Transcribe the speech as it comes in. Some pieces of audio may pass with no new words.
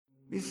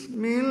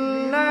بسم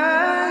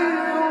الله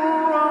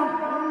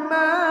الرحمن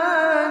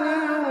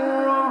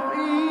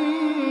الرحيم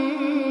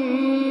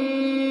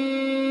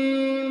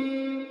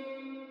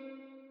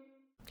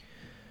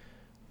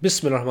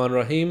بسم الرحمن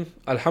الرحيم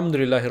الحمد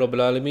لله رب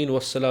العالمين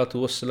والصلاة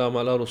والسلام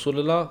على رسول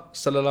الله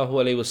صلى الله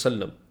عليه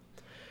وسلم.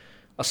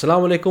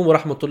 Assalamu alaikum wa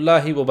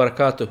rahmatullahi wa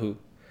barakatuhu.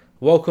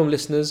 Welcome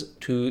listeners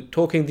to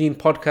Talking Deen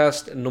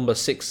podcast number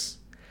 6.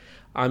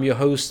 I'm your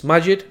host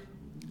Majid,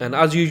 and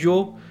as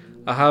usual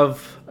I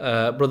have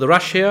Brother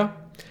Rash here,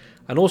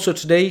 and also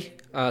today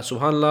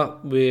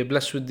subhanallah we're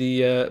blessed with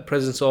the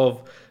presence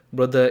of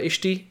Brother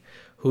Ishti,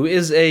 who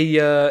is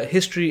a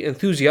history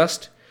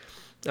enthusiast,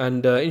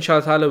 and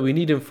inshallah ta'ala we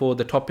need him for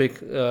the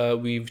topic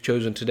we've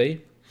chosen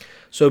today.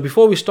 So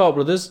before we start,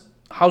 brothers,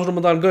 how's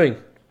Ramadan going?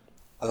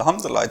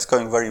 Alhamdulillah, it's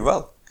going very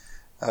well.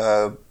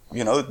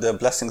 The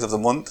blessings of the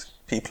month,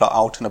 people are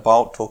out and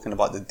about talking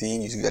about the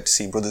deen. You get to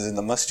see brothers in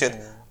the masjid,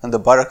 and the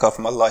barakah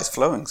from Allah is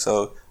flowing.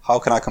 So how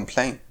can I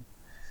complain?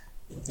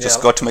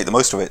 Just got to make the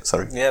most of it.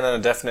 Sorry. Yeah, no,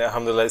 definitely.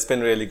 Alhamdulillah, it's been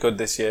really good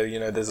this year.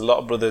 There's a lot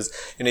of brothers,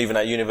 even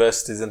at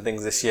universities and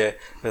things this year.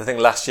 But I think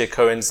last year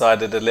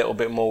coincided a little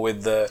bit more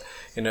with the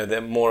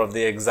more of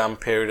the exam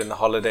period and the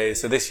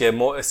holidays. So this year,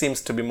 it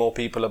seems to be more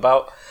people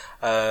about.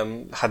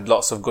 Had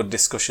lots of good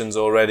discussions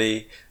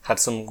already. Had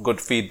some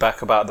good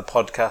feedback about the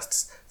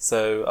podcasts.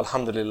 So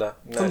Alhamdulillah.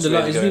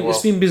 Alhamdulillah,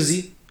 it's been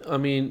busy. I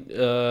mean,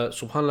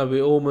 subhanallah,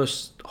 we're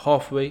almost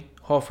halfway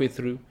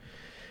through.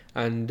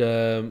 And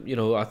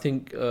I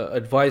think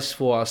advice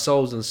for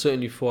ourselves and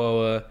certainly for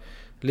our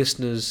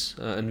listeners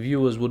and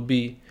viewers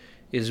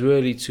is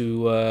really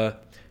to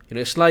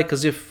it's like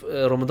as if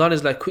Ramadan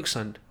is like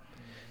quicksand,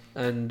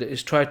 and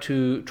it's try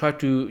to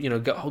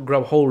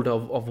grab hold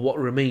of what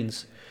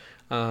remains,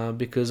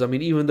 because I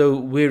mean, even though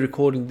we're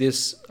recording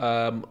this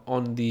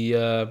on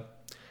the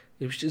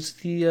which is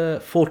the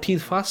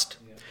 14th fast,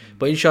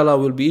 but inshallah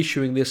we'll be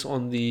issuing this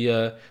on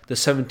the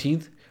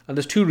 17th. And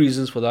there's two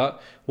reasons for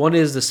that. One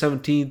is the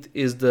 17th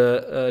is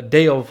the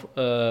day of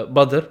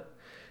Badr,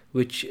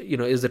 which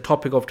is the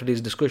topic of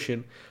today's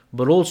discussion.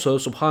 But also,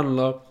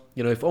 subhanallah,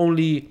 if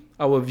only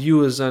our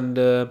viewers and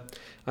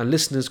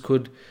listeners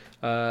could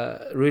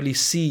really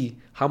see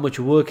how much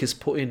work is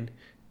put in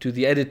to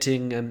the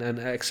editing and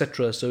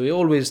etc. So it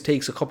always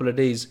takes a couple of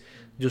days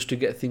just to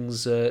get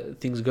things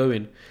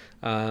going.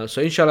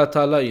 So inshallah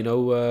ta'ala,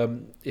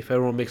 if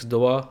everyone makes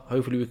dua,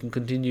 hopefully we can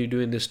continue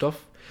doing this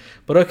stuff.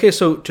 But okay,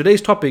 so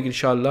today's topic,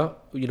 inshallah,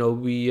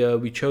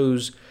 we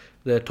chose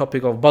the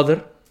topic of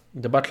Badr,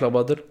 the Battle of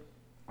Badr,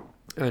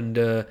 and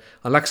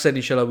like I said,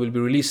 inshallah, we'll be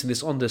releasing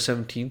this on the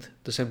 17th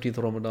of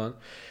Ramadan,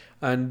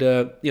 and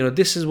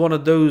this is one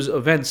of those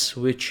events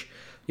which,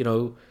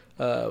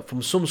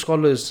 from some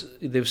scholars,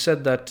 they've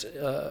said that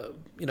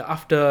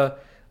after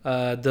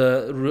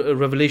the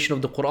revelation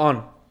of the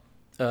Quran,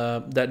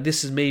 that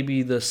this is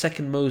maybe the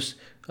second most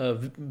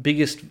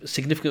biggest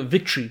significant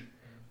victory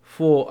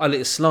for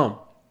Al-Islam.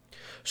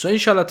 So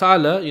inshallah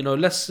ta'ala,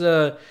 let's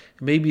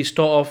maybe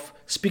start off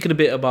speaking a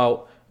bit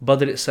about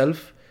Badr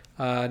itself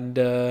and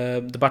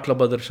the Battle of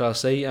Badr, shall I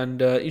say,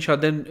 and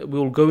inshallah then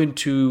we'll go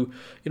into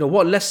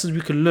what lessons we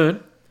can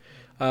learn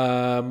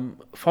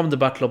from the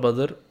Battle of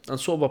Badr and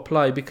sort of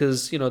apply,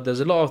 because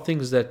there's a lot of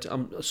things that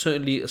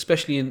certainly,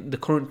 especially in the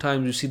current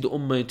times you see the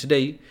Ummah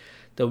today,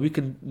 that we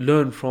can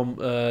learn from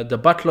the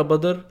Battle of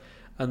Badr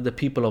and the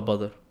people of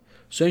Badr.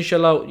 So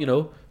inshallah,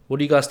 what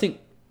do you guys think?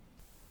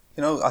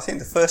 I think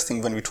the first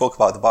thing when we talk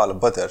about the Battle of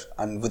Badr,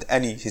 and with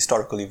any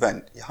historical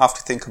event, you have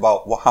to think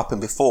about what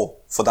happened before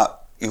for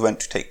that event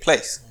to take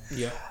place.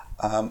 Yeah.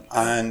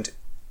 And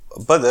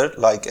Badr,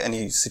 like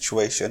any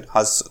situation,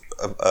 has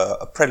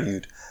a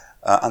prelude,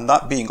 and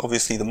that being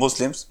obviously the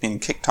Muslims being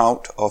kicked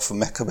out of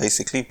Mecca,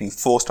 basically being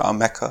forced out of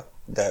Mecca,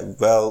 their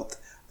wealth,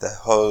 their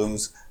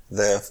homes,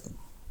 their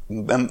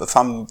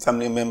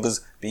family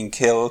members being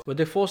killed. Were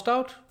they forced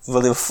out?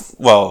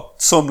 Well,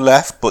 some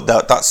left, but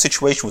that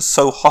situation was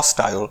so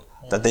hostile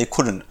that they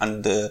couldn't,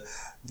 and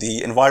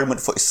the environment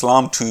for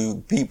Islam to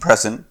be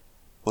present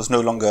was no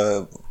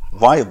longer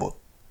viable.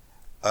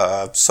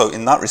 So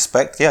in that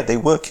respect, they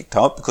were kicked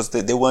out because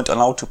they weren't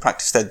allowed to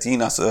practice their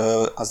deen as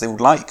they would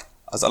like,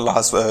 as Allah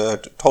has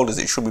told us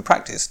it should be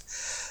practiced.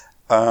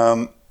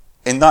 So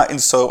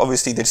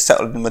obviously they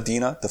settled in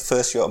Medina. The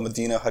first year of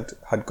Medina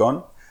had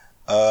gone.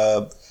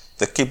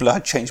 The Qibla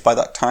had changed by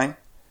that time.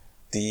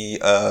 The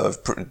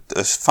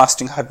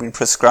fasting had been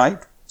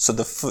prescribed. So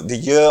the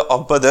year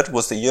of Badr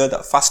was the year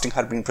that fasting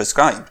had been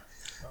prescribed.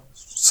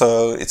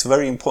 So it's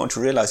very important to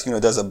realize,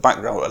 there's a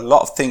background. A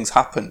lot of things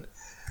happened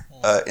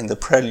in the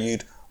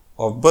prelude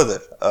of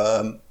Badr.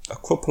 A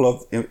couple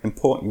of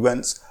important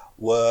events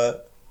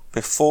were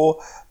before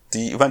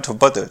the event of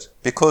Badr.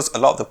 Because a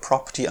lot of the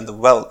property and the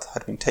wealth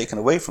had been taken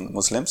away from the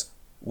Muslims,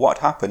 what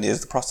happened is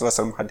the Prophet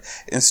ﷺ had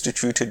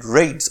instituted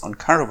raids on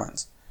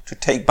caravans to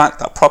take back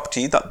that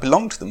property that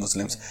belonged to the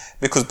Muslims.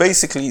 Because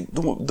basically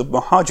the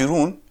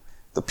Muhajirun,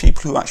 the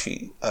people who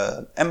actually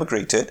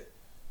emigrated,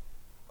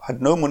 had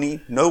no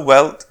money, no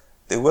wealth,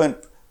 they weren't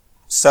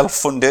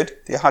self-funded,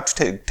 they had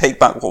to take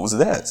back what was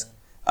theirs.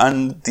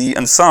 And the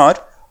Ansar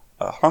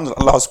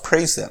alhamdulillah, Allah has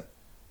praised them,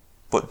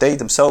 but they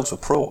themselves were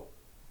poor.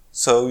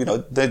 So,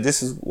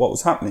 this is what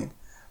was happening.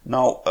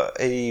 Now,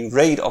 a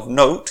raid of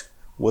note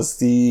was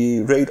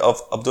the raid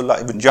of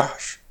Abdullah ibn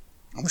Jahsh.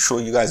 I'm sure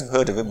you guys have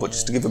heard of it, but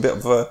just to give a bit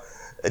of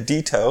a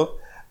detail,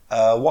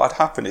 what had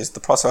happened is the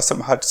Prophet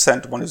ﷺ had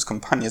sent one of his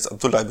companions,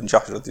 Abdullah ibn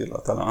Jahsh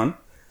radiallahu ta'ala an,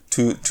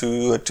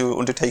 to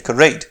undertake a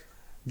raid.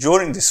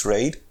 During this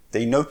raid,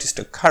 they noticed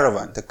a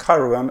caravan, the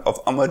caravan of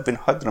Amr bin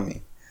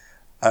Hadrami.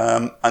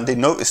 And they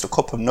noticed a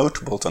couple of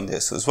notables on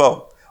this as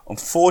well.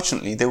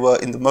 Unfortunately, they were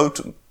in the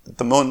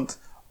month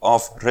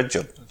of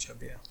Rajab.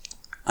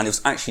 And it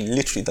was actually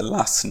literally the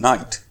last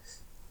night.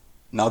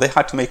 Now they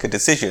had to make a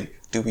decision.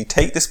 Do we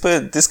take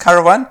this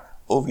caravan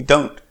or we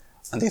don't?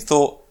 And they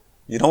thought,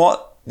 you know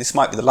what? This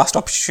might be the last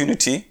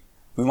opportunity.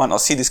 We might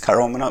not see this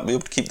caravan. We might not be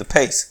able to keep the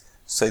pace.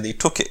 So they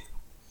took it.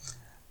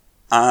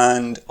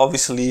 And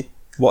obviously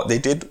what they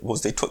did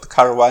was they took the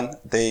caravan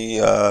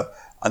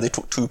and they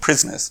took 2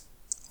 prisoners.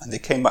 And they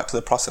came back to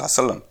the Prophet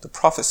ﷺ. The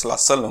Prophet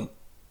ﷺ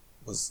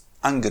was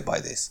angered by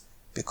this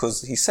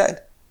because he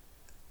said,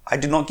 I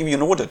did not give you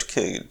an order to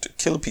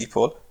kill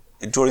people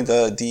during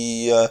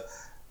the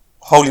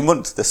holy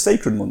month, the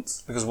sacred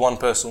month. Because one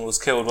person was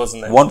killed,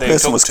 wasn't there? One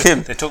person was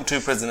killed. They took 2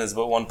 prisoners,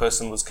 but one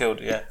person was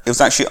killed, yeah. It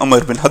was actually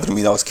Amr bin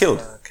Hadrami that was killed.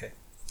 Okay.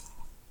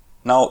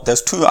 Now,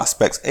 there's 2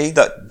 aspects. A,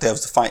 that there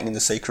was the fighting in the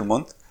sacred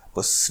month.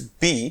 But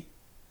B,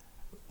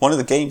 one of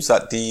the games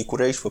that the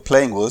Quraysh were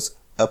playing was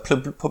a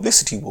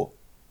publicity war.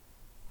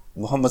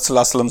 Muhammad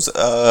Sallallahu Alaihi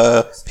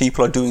Wasallam's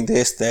people are doing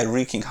this, they're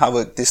wreaking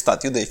havoc, this, that,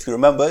 the other. If you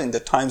remember, in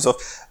the times of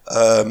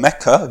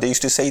Mecca, they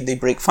used to say they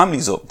break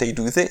families up, they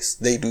do this,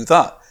 they do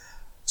that.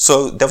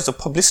 So there was a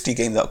publicity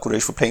game that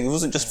Quraysh were playing. It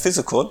wasn't just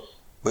physical,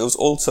 but it was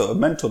also a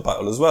mental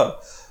battle as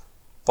well.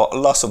 But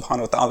Allah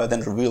subhanahu wa ta'ala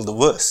then revealed the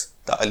verse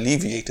that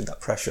alleviated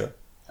that pressure.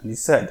 And He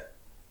said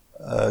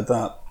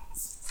that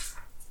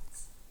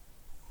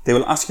they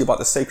will ask you about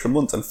the sacred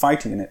month and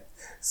fighting in it.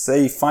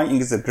 Say fighting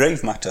is a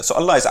grave matter. So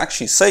Allah is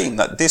actually saying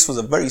that this was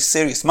a very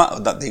serious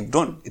matter that they've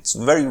done. It's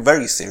very,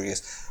 very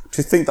serious.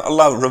 To think that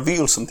Allah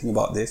revealed something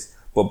about this,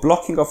 but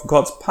blocking off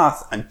God's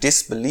path and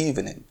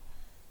disbelieving Him,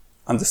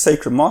 and the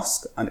sacred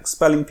mosque and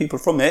expelling people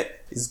from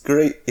it is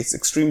great. It's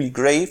extremely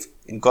grave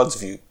in God's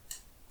view.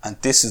 And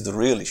this is the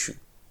real issue.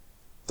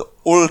 The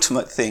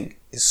ultimate thing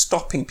is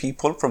stopping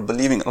people from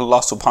believing in Allah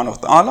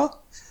subhanahu wa ta'ala,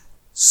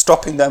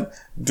 stopping them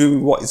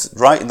doing what is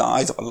right in the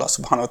eyes of Allah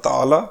subhanahu wa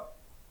ta'ala.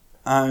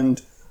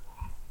 And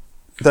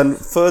then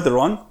further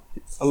on,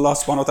 Allah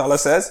subhanahu wa ta'ala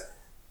says,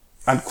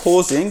 and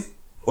causing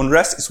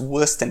unrest is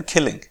worse than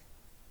killing.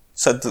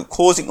 So the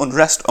causing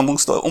unrest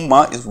amongst the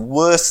ummah is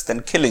worse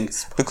than killing,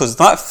 because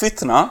that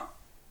fitna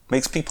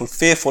makes people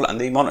fearful and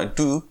they want to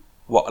do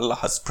what Allah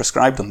has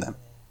prescribed on them.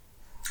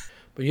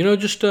 But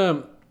just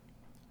I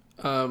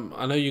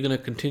know you're going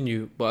to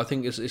continue, but I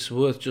think it's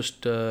worth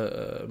just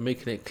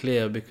making it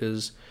clear,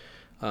 because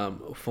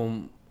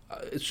from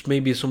it's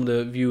maybe some of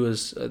the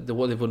viewers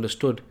what they've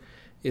understood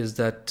is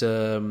that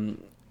the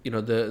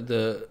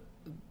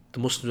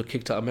Muslims were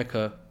kicked out of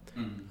Mecca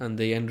and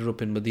they ended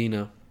up in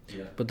Medina.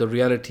 Yeah. But the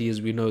reality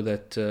is, we know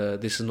that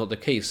this is not the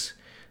case.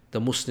 The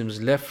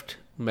Muslims left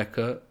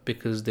Mecca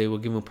because they were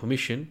given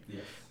permission,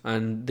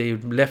 and they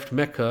left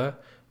Mecca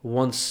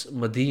once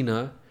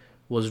Medina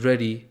was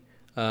ready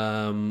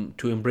to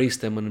embrace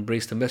them and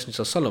embrace the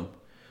Messenger ﷺ.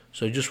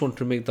 So I just want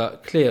to make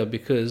that clear,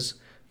 because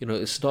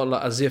it's not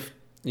like as if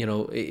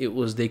it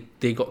was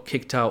they got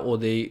kicked out or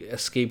they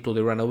escaped or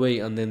they ran away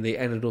and then they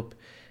ended up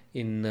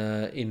in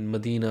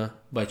Medina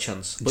by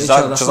chance. But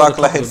that's not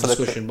the topic of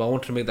discussion, but I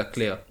want to make that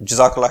clear.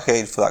 Jazakallah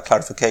khair for that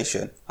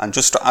clarification. And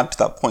just to add to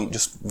that point,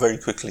 just very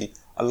quickly,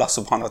 Allah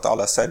subhanahu wa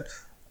ta'ala said,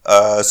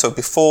 so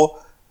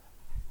before,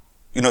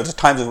 the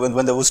times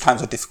when there was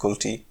times of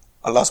difficulty,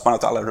 Allah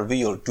subhanahu wa ta'ala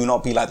revealed, do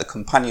not be like the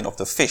companion of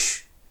the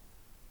fish.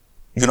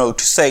 To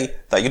say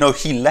that,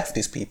 he left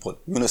his people,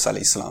 Yunus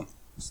alayhi salam.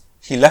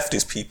 He left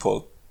his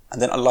people,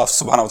 and then Allah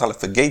subhanahu wa ta'ala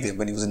forgave him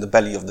when he was in the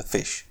belly of the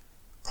fish.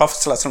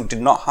 Prophet ﷺ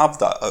did not have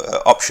that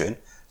option.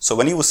 So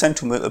when he was sent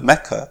to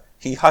Mecca,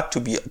 he had to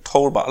be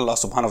told by Allah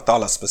subhanahu wa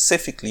ta'ala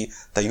specifically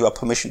that you have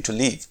permission to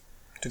leave.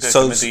 To go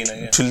to Medina,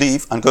 yeah. To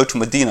leave and go to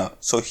Medina.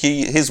 So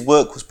his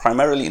work was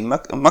primarily in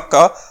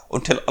Mecca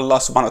until Allah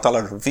subhanahu wa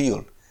ta'ala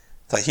revealed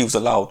that he was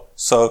allowed.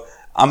 So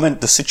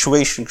the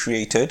situation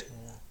created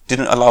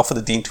didn't allow for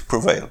the deen to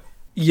prevail.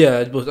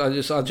 Yeah, but I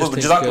just think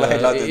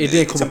it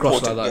did come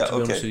across like that, to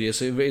be honest with you.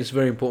 So it's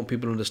very important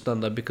people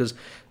understand that, because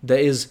there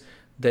is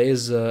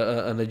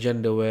an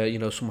agenda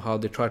where somehow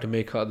they try to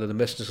make out that the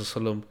Messenger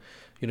ﷺ,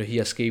 he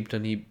escaped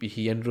and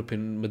he ended up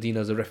in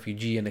Medina as a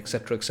refugee and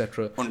etc.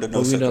 But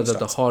we know that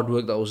the hard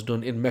work that was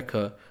done in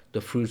Mecca,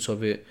 the fruits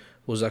of it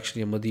was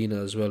actually in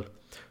Medina as well.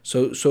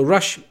 So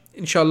Rash,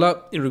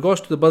 inshallah, in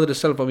regards to the Badr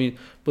itself,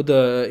 but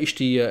the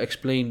Ishti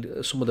explained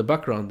some of the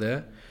background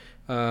there.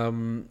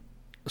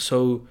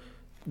 So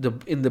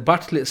in the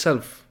battle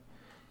itself,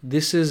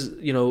 this is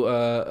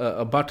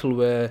a battle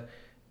where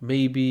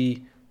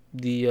maybe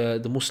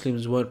the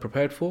Muslims weren't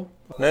prepared for.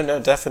 No,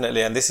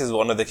 definitely. And this is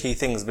one of the key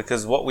things,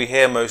 because what we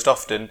hear most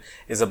often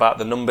is about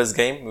the numbers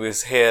game. We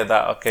hear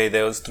that, okay,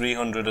 there was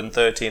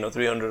 313 or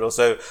 300 or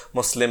so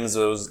Muslims,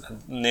 there was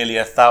nearly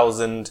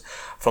 1,000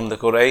 from the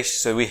Quraysh.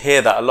 So we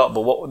hear that a lot,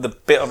 but what the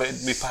bit of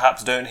it we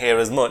perhaps don't hear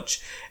as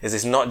much is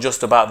it's not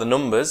just about the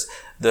numbers.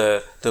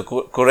 The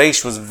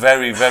Quraysh was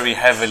very, very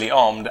heavily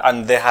armed,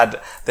 and they had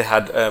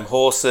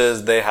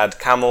horses, they had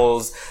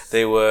camels,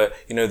 they were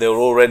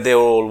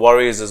all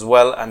warriors as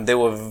well, and they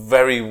were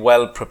very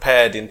well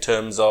prepared in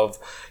terms of,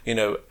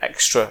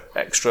 extra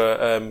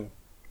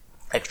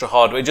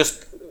hardware,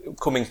 just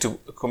coming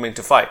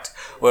to fight.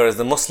 Whereas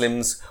the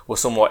Muslims were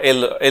somewhat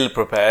ill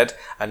prepared,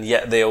 and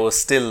yet they were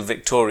still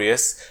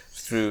victorious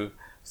through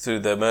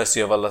the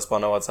mercy of Allah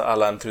subhanahu wa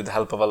ta'ala and through the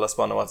help of Allah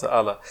subhanahu wa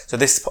ta'ala. So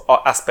this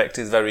aspect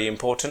is very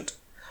important.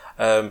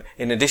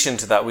 In addition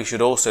to that, we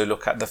should also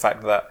look at the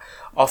fact that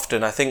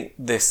often I think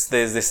there's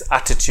this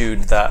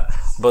attitude that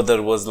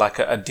Badr was like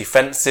a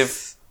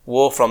defensive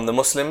war from the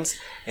Muslims,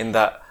 in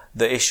that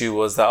the issue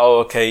was that,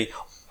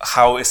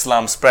 how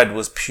Islam spread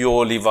was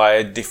purely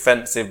via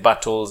defensive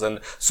battles, and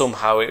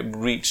somehow it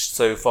reached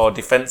so far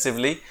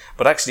defensively.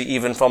 But actually,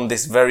 even from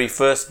this very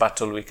first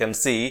battle, we can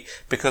see,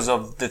 because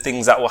of the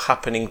things that were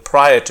happening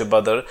prior to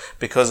Badr,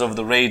 because of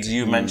the raids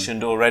you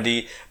mentioned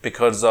already,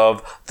 because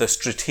of the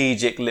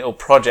strategic little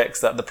projects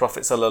that the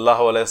Prophet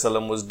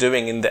ﷺ was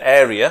doing in the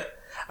area.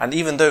 And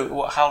even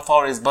though, how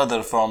far is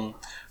Badr from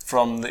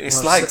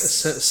it's like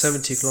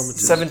 70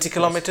 kilometers. 70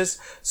 kilometers.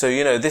 So,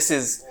 this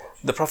is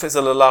the Prophet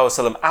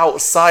ﷺ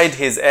outside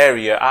his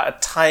area at a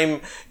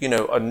time,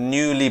 a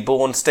newly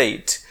born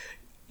state.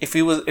 If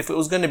it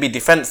was going to be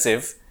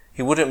defensive,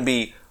 he wouldn't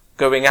be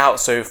going out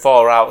so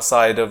far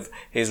outside of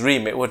his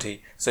remit, would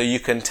he? So you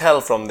can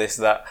tell from this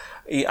that,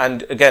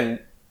 and again,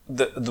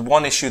 the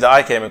one issue that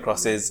I came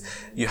across is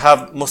you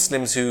have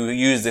Muslims who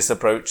use this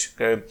approach,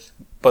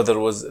 Badr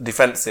was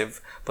defensive,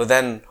 but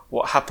then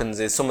what happens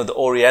is some of the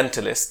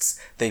Orientalists,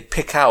 they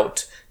pick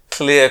out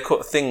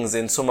clear-cut things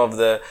in some of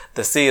the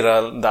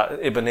seerah that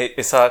Ibn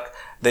Ishaq,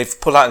 they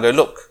pull out and go,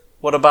 look,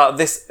 what about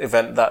this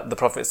event that the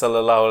Prophet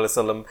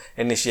ﷺ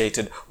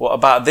initiated? What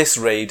about this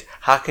raid?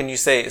 How can you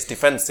say it's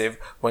defensive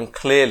when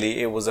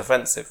clearly it was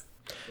offensive?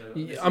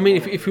 I mean,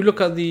 if you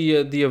look at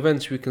the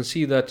events, we can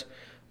see that,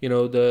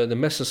 the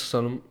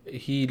Messenger,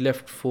 he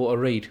left for a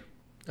raid,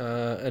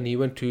 and he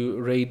went to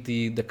raid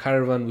the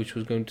caravan which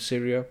was going to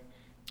Syria,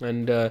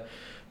 and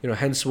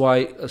hence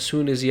why as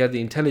soon as he had the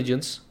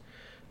intelligence,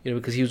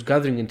 because he was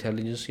gathering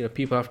intelligence,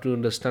 people have to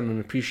understand and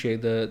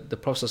appreciate the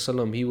Prophet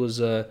ﷺ, he was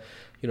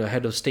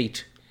head of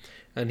state,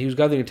 and he was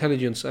gathering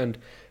intelligence, and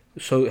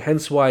so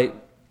hence why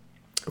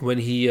when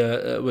he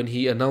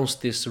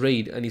announced this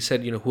raid, and he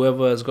said,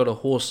 whoever has got a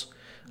horse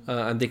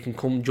and they can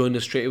come join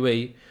us straight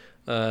away,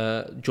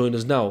 join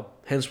us now.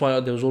 Hence why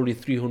there was only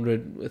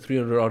 300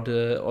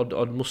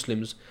 odd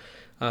Muslims.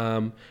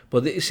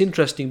 But it's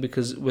interesting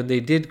because when they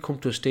did come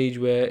to a stage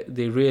where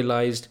they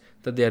realized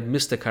that they had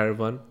missed the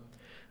caravan,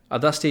 at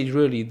that stage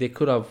really they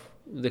could have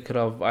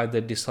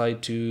either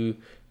decided to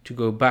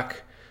go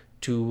back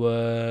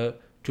to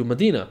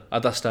Medina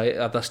at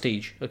that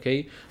stage.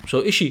 Okay,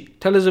 so Ishi,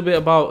 tell us a bit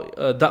about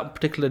that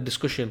particular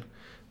discussion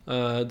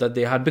that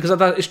they had, because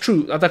it's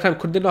true at that time,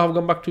 could they not have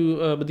gone back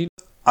to Medina?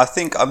 I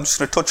think I'm just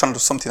going to touch on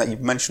something that you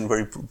mentioned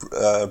very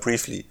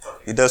briefly.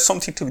 There's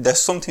something to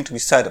be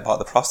said about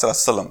the Prophet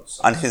ﷺ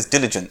and his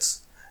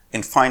diligence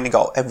in finding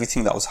out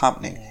everything that was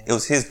happening. It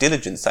was his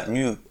diligence that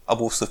knew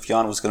Abu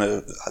Sufyan was going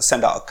to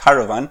send out a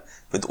caravan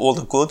with all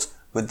the goods,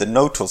 with the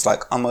notables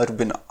like Amr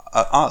bin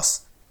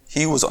As.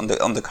 He was on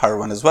the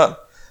caravan as well.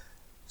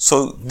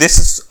 So this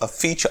is a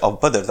feature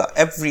of Badr, that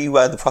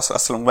everywhere the Prophet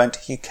ﷺ went,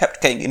 he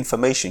kept getting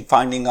information,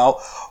 finding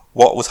out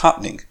what was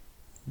happening,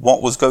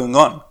 what was going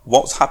on,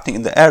 what was happening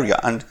in the area,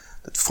 and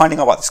finding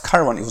out about this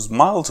caravan, it was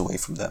miles away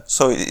from them.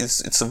 So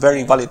it's a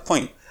very valid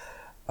point.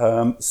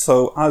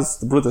 So as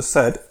the brother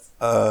said,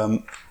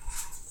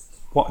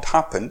 what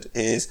happened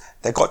is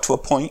they got to a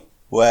point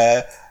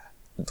where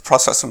the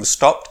Prophet ﷺ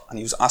stopped and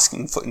he was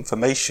asking for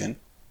information,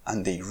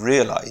 and they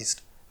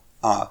realized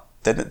that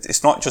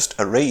it's not just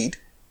a raid,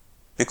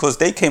 because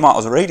they came out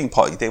as a raiding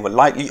party. They were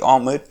lightly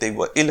armored, they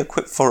were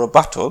ill-equipped for a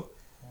battle,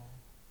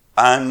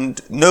 and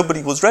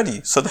nobody was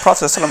ready. So the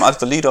Prophet ﷺ, as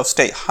the leader of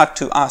state, had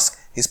to ask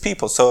his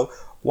people. So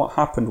what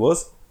happened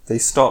was they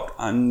stopped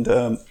and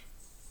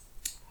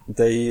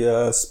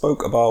they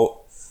spoke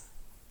about,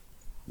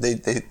 they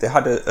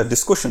had a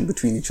discussion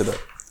between each other.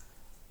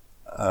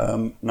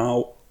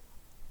 Now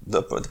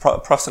the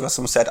Prophet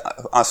ﷺ said,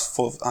 asked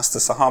the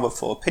Sahaba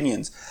for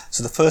opinions.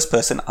 So the first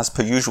person, as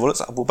per usual,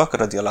 is Abu Bakr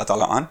radiallahu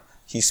ta'ala an.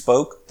 He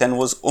spoke. Then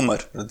was Umar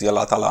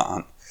radiallahu ta'ala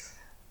an.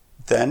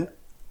 Then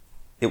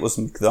it was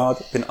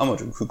Miqdad bin Amr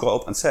who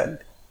got up and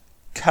said,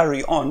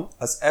 carry on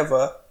as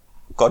ever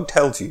God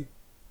tells you.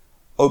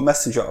 O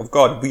Messenger of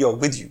God, we are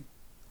with you.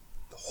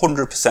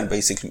 100%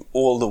 basically,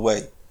 all the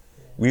way.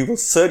 We will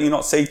certainly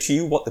not say to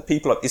you what the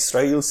people of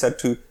Israel said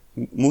to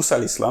Musa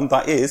alayhi salam,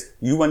 that is,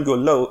 you and your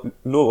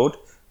Lord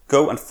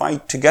go and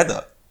fight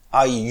together.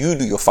 I.e., you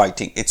do your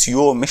fighting. It's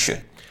your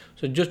mission.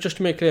 So just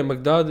to make clear,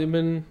 Miqdad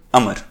ibn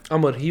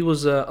Amr. he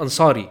was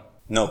Ansari.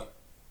 No,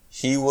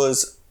 he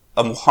was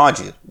a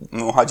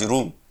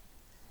muhajirun,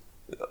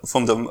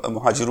 from the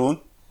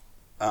Muhajirun,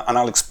 and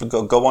I'll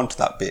go on to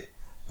that bit.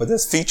 But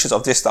there's features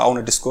of this that I want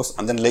to discuss,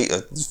 and then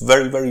later. It's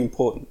very, very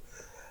important.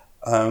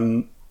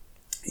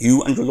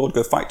 You and your Lord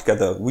go fight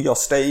together. We are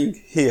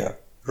staying here.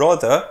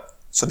 Rather,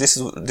 so this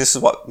is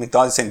what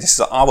Miqdad is saying. This is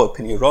our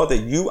opinion. Rather,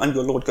 you and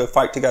your Lord go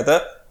fight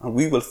together, and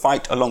we will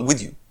fight along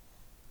with you.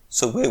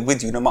 So we're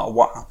with you no matter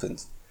what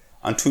happens.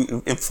 And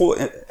to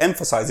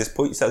emphasize this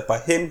point, he says, by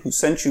him who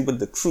sent you with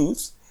the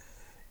truth,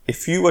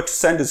 if you were to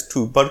send us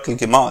to Barq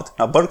al-Gimad.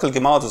 Now, Barq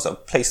al-Gimad was a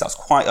place that's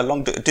quite a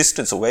long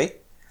distance away.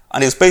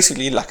 And it was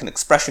basically like an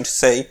expression to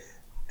say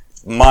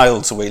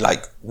miles away,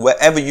 like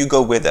wherever you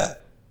go, we're there.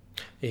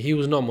 He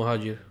was not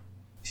Muhajir.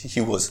 He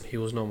was. He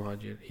was not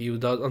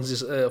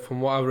Muhajir.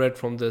 From what I've read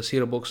from the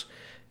Seerah books,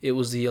 it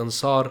was the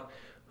Ansar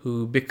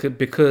who,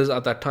 because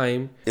at that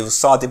time... It was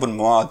Sa'd ibn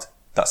Mu'adh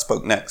that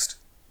spoke next.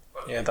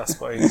 Yeah, that's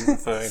what he's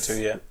referring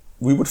to, yeah.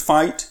 We would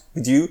fight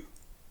with you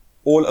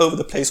all over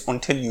the place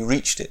until you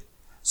reached it.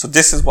 So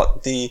this is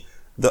what the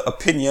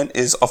opinion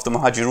is of the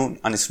Muhajirun,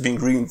 and it's being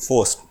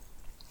reinforced.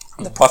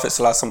 And the Prophet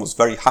ﷺ was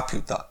very happy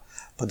with that.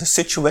 But the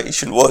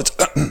situation was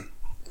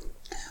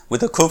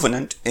with the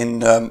covenant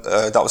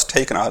that was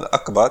taken out of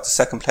Aqaba, the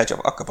second pledge of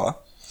Aqaba,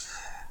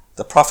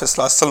 the Prophet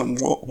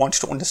ﷺ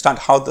wanted to understand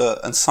how the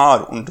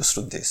Ansar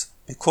understood this,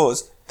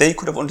 because they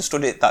could have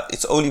understood it that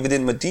it's only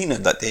within Medina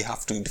that they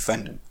have to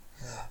defend him.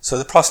 Yeah. So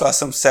the Prophet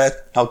ﷺ said,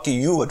 now give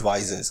you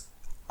advisors,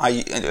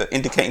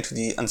 indicating to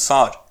the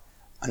Ansar.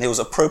 And it was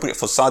appropriate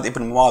for Sa'd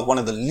ibn Mu'adh, one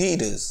of the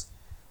leaders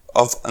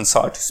of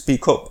Ansar, to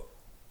speak up.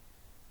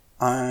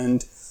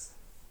 And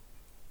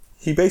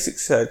he basically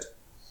said,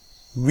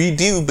 we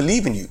do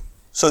believe in you.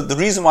 So the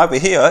reason why we're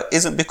here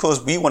isn't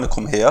because we want to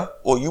come here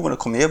or you want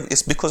to come here.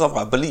 It's because of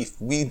our belief.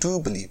 We do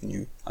believe in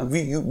you. And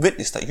you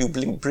witness that you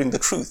bring the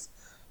truth.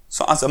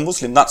 So as a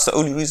Muslim, that's the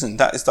only reason.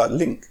 That is that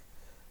link.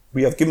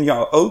 We have given you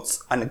our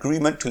oaths and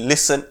agreement to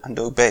listen and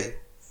obey.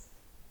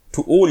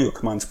 To all your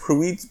commands,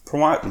 proceed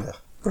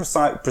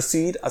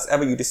as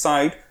ever you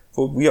decide,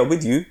 for we are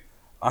with you.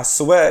 I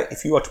swear,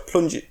 if you are to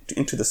plunge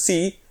into the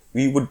sea,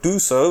 we would do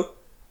so.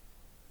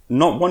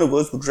 Not one of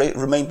us would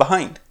remain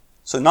behind.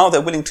 So now they're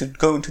willing to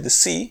go into the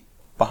sea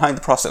behind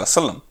the Prophet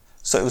ﷺ.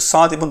 So it was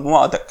Sa'd ibn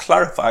Mu'adh that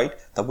clarified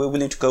that we're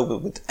willing to go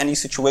with any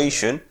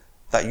situation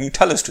that you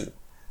tell us to.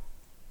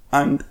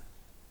 And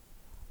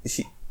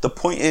the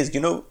point is,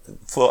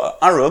 for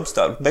Arabs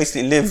that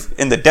basically live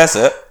in the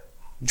desert,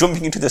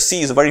 jumping into the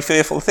sea is a very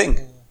fearful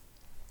thing.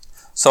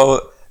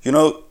 So,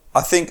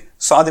 I think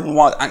Sa'd ibn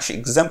Mu'adh actually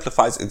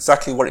exemplifies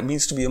exactly what it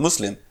means to be a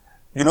Muslim.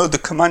 The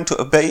command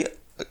to obey,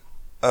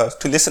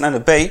 to listen and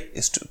obey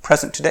is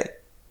present today.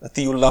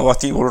 Ati'ullah wa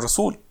ati'ur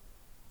Rasul.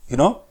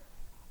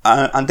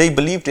 And they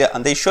believed it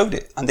and they showed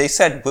it. And they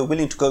said, we're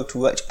willing to go to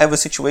whichever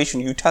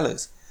situation you tell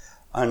us.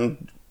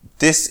 And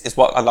this is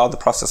what allowed the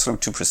Prophet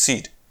to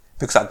proceed.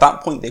 Because at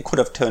that point, they could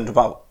have turned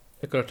about.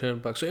 They could have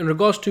turned back. So in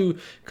regards to,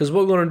 because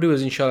what we're going to do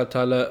is, inshallah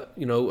ta'ala,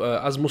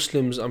 as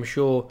Muslims, I'm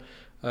sure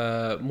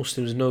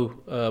Muslims know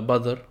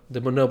Badr. They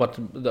will know about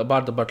the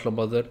Battle of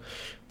Badr.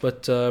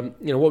 But,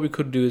 what we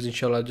could do is,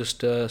 inshallah,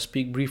 just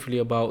speak briefly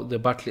about the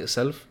battle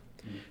itself.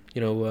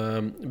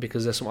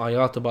 Because there's some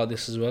ayat about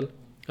this as well.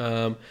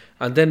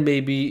 And then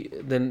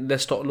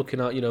let's start looking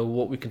at,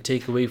 what we can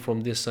take away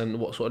from this and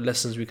what sort of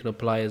lessons we can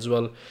apply as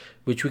well,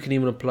 which we can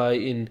even apply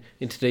in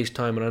today's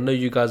time. And I know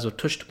you guys have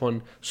touched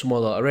upon some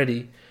of that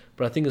already,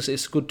 but I think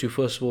it's good to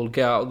first of all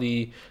get out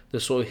the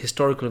sort of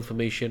historical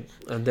information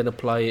and then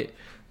apply it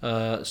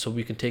so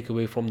we can take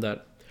away from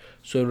that.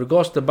 So in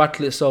regards to the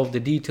battle itself, the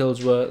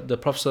details were the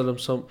Prophet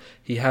ﷺ,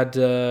 he had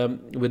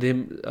with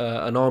him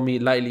an army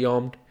lightly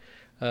armed,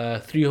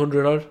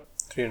 300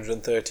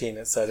 313,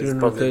 it said. It's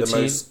probably the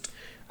most.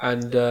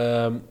 And,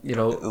 it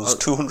was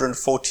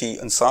 240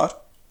 Ansar.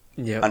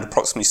 Yeah. And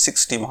approximately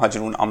 60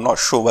 Muhajirun. I'm not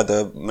sure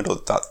whether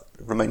that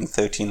remaining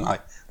 13 lie.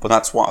 But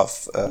that's what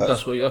I've...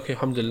 okay,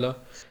 alhamdulillah.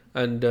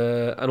 And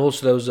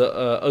also there was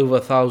over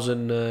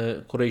 1,000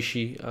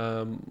 Qurayshi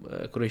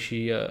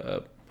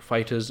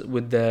fighters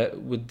with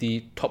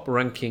the top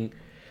ranking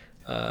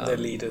the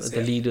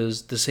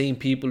leaders, the same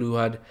people who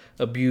had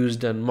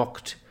abused and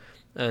mocked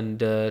and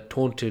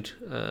taunted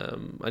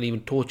and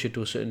even tortured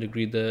to a certain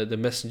degree the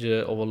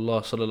Messenger of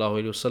Allah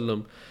sallallahu alaihi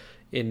wasallam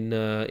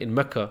in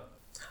Mecca.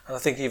 And I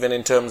think even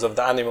in terms of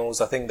the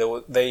animals, I think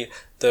the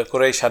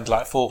Quraysh had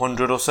like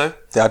 400 or so.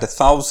 They had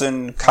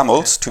 1,000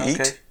 camels to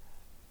eat.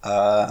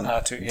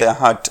 They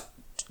had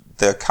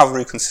the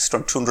cavalry consisted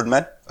of 200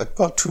 men,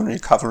 about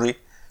 200 cavalry,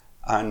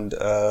 and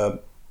I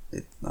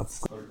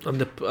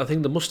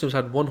think the Muslims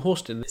had one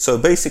horse, didn't they? So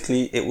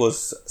basically, it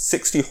was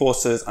 60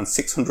 horses and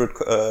 600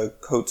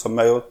 coats of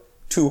mail,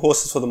 2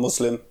 horses for the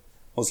Muslims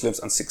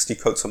and 60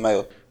 coats of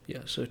mail.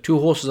 Yeah, so 2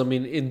 horses. I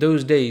mean, in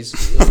those days,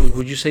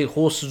 would you say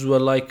horses were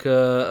like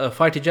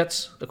fighter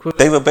jets equivalent?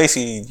 They were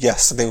basically,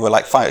 yes, they were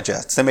like fighter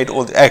jets. They made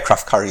all the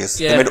aircraft carriers.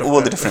 They made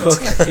all the difference.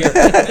 Okay,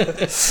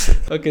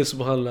 yeah. Okay,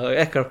 subhanallah,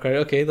 aircraft carrier.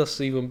 Okay,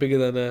 that's even bigger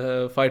than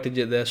a fighter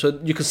jet there. So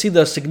you can see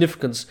the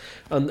significance,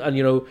 and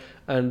you know,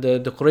 and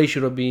the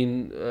Quraysh have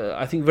been,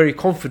 I think, very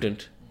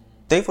confident.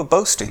 They were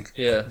boasting.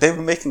 Yeah. They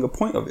were making a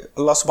point of it.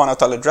 Allah subhanahu wa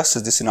ta'ala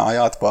addresses this in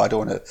ayat, but I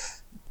don't want to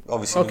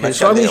obviously Okay, mention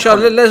so I mean, it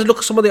inshallah, upon- let's look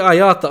at some of the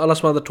ayat that Allah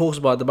subhanahu wa ta'ala talks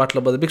about the Battle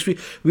of Badr. Because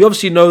we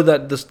obviously know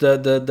that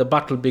the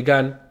battle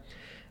began,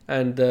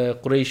 and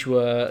Quraysh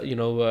were, you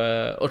know,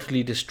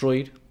 utterly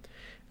destroyed,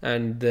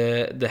 and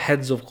the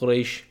heads of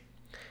Quraysh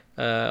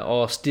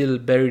are still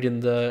buried in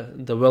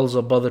the wells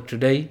of Badr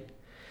today.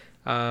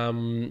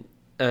 And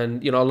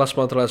you know, Allah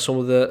subhanahu wa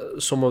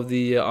ta'ala, some of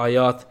the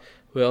ayat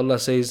where Allah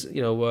says,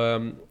 you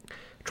know,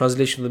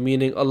 translation of the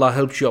meaning, Allah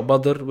helped you at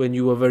Badr when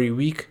you were very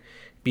weak.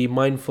 Be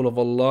mindful of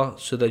Allah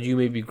so that you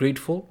may be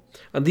grateful.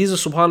 And these are,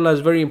 subhanAllah,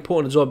 is very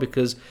important as well,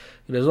 because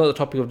you know, it's not the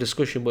topic of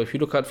discussion, but if you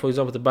look at, for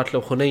example, the Battle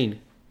of Hunayn,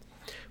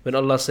 when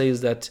Allah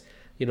says that,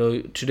 you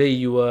know, today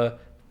you are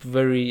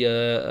very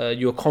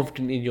you are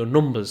confident in your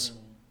numbers,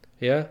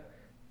 yeah,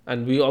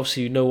 and we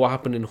obviously know what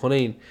happened in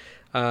Hunayn.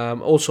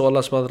 Also Allah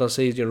subhanahu wa ta'ala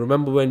says, you know,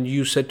 remember when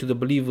you said to the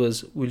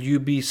believers, will you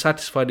be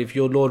satisfied if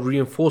your Lord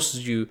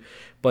reinforces you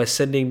by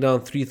sending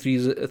down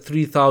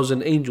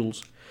 3,000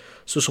 angels?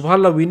 So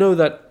subhanAllah, we know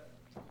that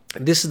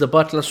this is the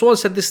battle, and someone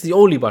said this is the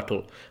only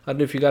battle. I don't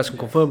know if you guys can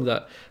confirm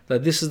that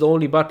this is the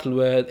only battle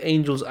where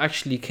angels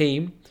actually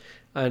came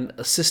and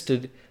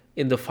assisted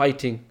in the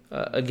fighting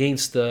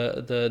against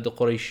the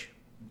Quraysh.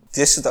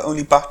 This is the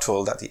only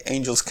battle that the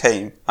angels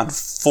came and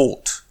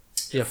fought.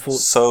 Yeah,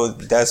 So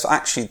there's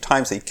actually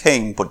times they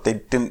came, but they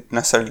didn't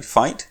necessarily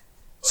fight.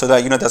 So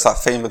that, you know, there's that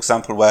famous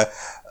example where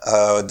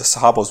the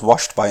Sahaba was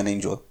washed by an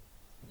angel.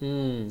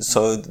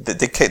 So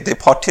they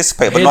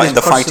participate, but not in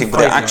the fighting, but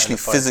they actually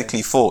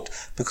physically fought,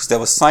 because there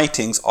were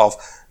sightings of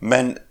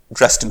men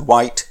dressed in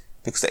white,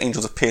 because the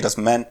angels appeared as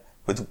men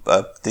with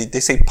they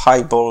say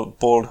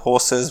piebald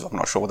horses. I'm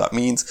not sure what that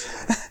means,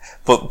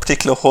 but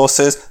particular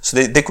horses, so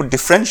they could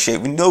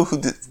differentiate. We know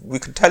we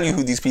could tell you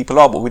who these people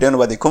are, but we don't know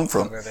where they come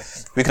from.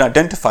 We can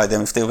identify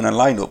them if they were in a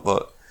lineup,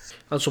 but.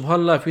 And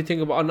subhanAllah, if we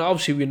think about, and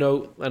obviously we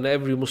know, and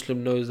every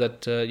Muslim knows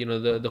that you know,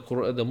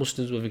 the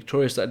Muslims were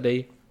victorious that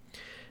day.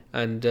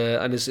 And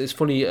it's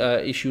funny,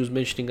 Ishi was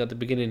mentioning at the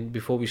beginning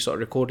before we start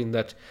recording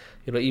that,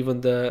 you know,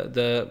 even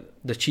the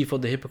chief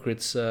of the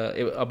hypocrites,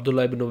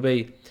 Abdullah ibn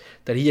Ubay,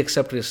 that he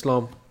accepted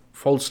Islam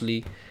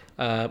falsely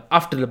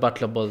after the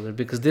Battle of Badr,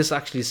 because this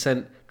actually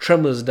sent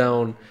tremors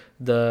down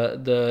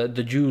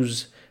the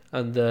Jews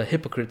and the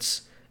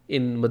hypocrites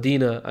in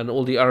Medina and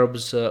all the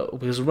Arabs,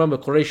 because remember,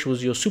 Quraysh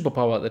was your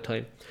superpower at the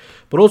time.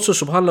 But also,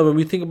 subhanAllah, when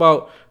we think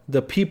about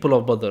the people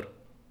of Badr,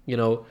 you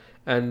know,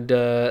 and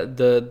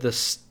their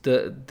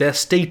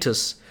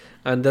status,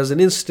 and there's an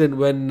incident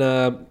when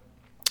the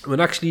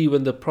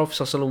Prophet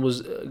ﷺ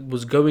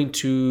was going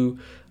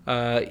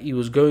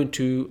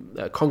to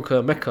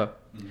conquer Mecca,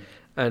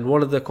 and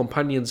one of the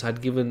companions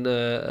had given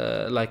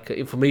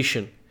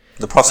information.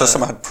 The Prophet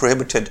had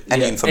prohibited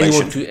any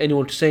information.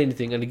 Anyone to say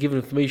anything, and he given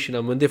information.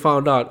 And when they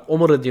found out,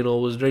 Umar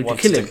was ready to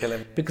kill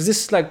him, because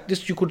this is like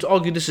this. You could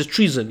argue this is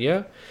treason,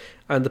 yeah.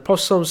 And the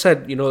Prophet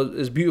said, you know,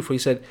 it's beautiful. He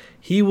said,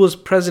 he was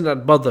present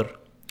at Badr,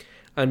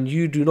 and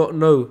you do not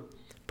know.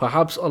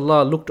 Perhaps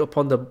Allah looked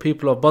upon the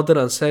people of Badr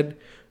and said,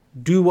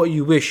 do what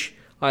you wish,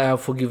 I have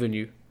forgiven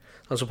you.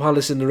 And subhanAllah,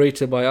 this is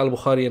narrated by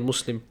Al-Bukhari and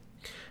Muslim.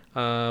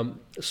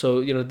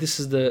 So, you know, this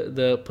is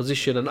the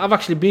position. And I've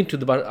actually been to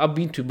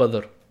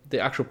Badr, the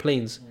actual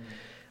plains.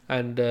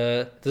 And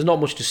there's not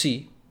much to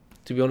see,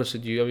 to be honest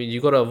with you. I mean,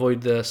 you got to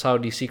avoid the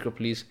Saudi secret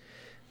police.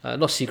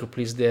 Not secret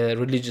police, they're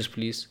religious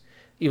police.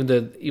 Even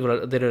though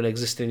they don't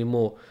exist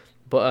anymore,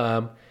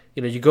 but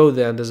you know, you go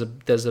there and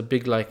there's a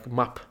big like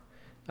map,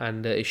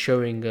 and it's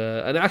showing,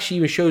 and it actually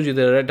even shows you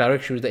the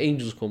direction where the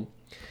angels come,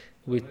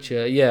 which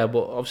but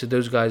obviously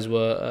those guys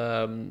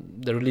were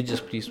the religious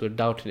police were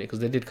doubting it, because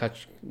they did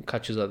catch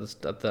us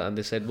at the, and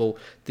they said, well,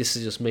 this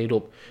is just made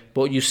up.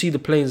 But you see the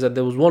plains, and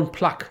there was one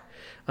plaque,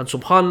 and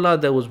subhanAllah,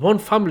 there was one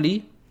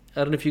family.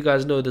 I don't know if you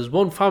guys know, there's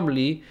one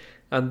family,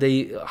 and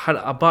they had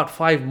about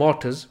 5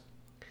 martyrs.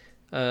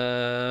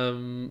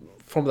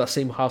 From that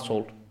same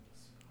household,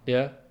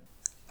 yeah.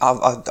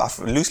 I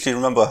loosely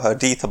remember a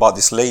hadith about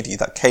this lady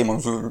that came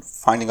and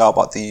finding out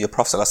about the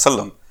Prophet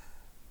ﷺ,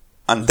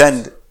 and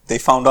then they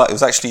found out it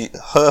was actually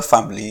her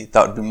family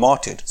that had been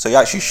martyred. So it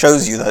actually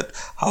shows you that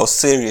how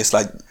serious.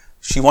 Like,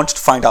 she wanted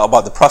to find out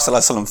about the Prophet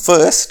ﷺ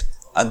first,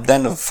 and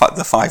then the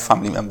 5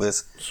 family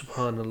members.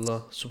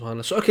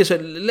 Subhanallah. So okay, so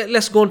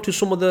let's go on to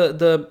some of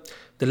the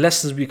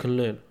lessons we can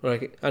learn,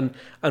 right? And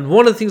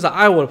one of the things that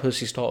I want to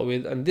personally start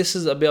with, and this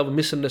is a bit of a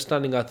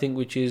misunderstanding, I think,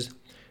 which is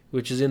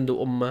in the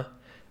ummah,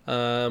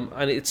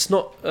 and it's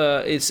not,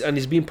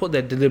 it's being put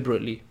there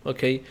deliberately,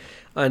 okay?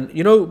 And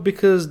you know,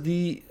 because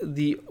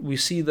we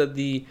see that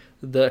the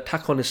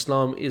attack on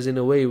Islam is in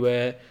a way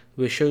where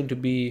we're shown to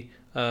be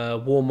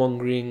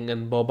warmongering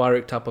and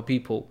barbaric type of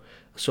people.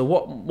 So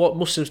what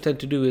Muslims tend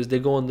to do is they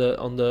go on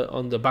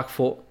the back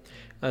foot,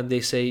 and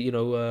they say,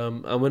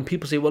 and when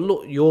people say, well,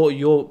 look,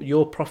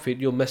 your prophet,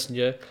 your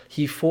messenger,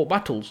 he fought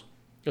battles,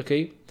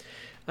 okay,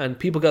 and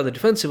people get on the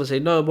defensive and say,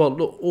 no, well,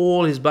 look,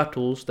 all his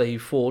battles that he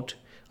fought,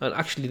 and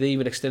actually they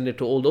even extended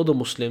to all the other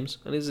Muslims,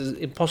 and it's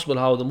impossible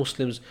how the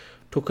Muslims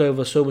took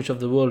over so much of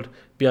the world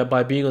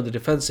by being on the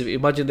defensive.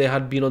 Imagine they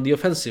had been on the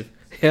offensive.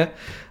 Yeah,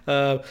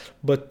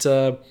 but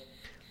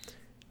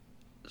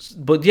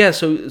yeah,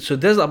 so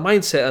there's a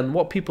mindset, and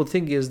what people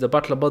think is the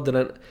Battle of Badr.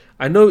 And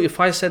I know if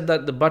I said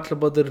that the Battle of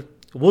Badr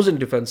wasn't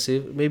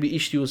defensive, maybe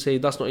Ishti will say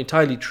that's not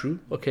entirely true,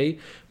 okay?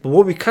 But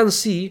what we can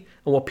see,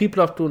 and what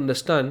people have to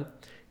understand,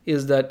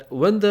 is that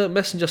when the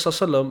Messenger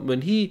ﷺ,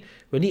 when he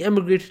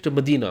emigrated to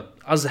Medina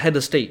as the head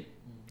of state,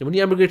 when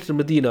he emigrated to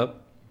Medina,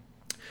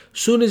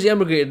 soon as he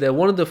emigrated there,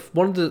 one of the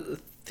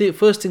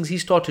first things he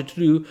started to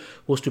do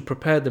was to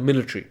prepare the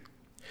military.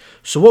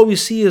 So what we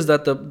see is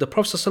that the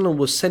Prophet ﷺ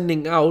was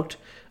sending out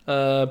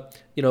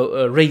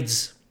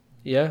raids,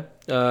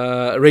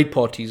 raid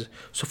parties.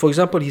 So for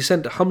example, he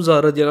sent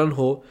Hamza radiallahu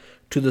anhu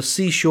to the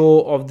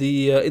seashore of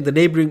the in the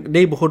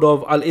neighborhood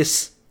of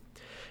Al-Is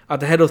at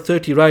the head of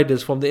 30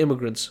 riders from the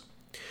immigrants,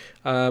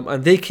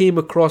 and they came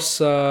across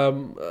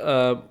Abu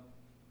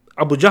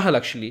Jahl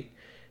actually,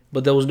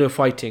 but there was no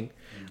fighting.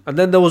 And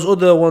then there was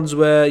other ones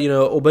where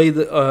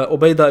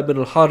Ubaidah ibn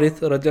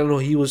al-Harith radiallahu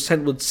anhu, he was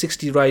sent with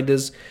 60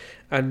 riders,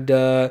 and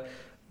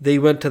they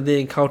went and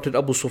they encountered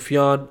Abu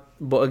Sufyan,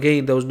 but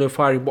again there was no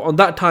firing. But on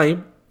that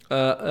time,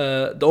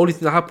 the only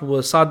thing that happened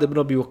was Sa'd ibn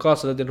Abi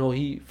Waqqas radiallahu anhu,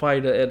 he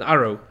fired an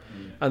arrow,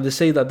 and they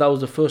say that was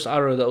the first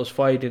arrow that was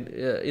fired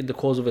in the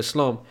cause of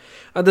Islam.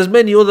 And there's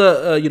many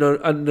other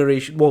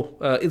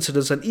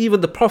incidents, and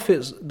even the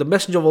prophets, the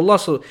Messenger of Allah,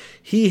 so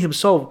he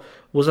himself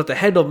was at the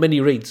head of many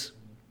raids.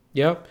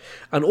 Yeah,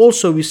 and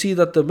also we see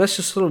that the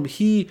Messenger,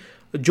 he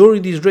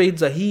during these raids,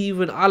 that he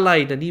even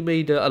allied and he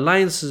made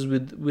alliances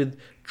with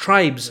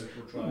tribes,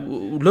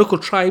 local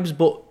tribes,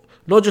 but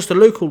not just the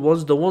local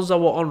ones, the ones that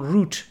were en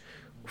route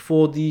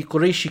for the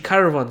Qurayshi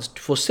caravans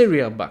for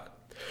Syria and back.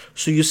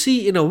 So you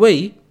see, in a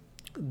way,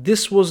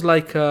 this was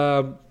like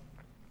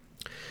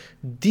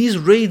these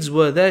raids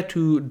were there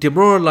to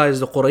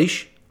demoralize the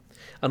Quraysh,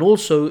 and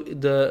also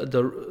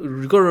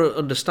you gotta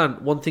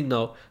understand one thing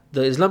now: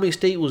 the Islamic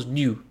State was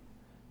new.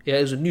 Yeah,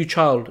 it was a new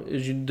child.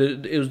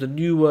 It was the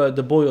new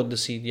the boy on the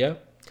scene. Yeah,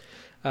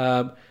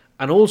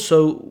 and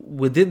also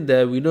within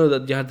there, we know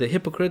that you had the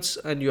hypocrites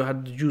and you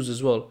had the Jews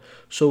as well.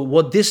 So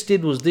what this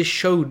did was this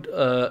showed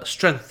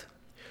strength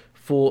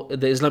for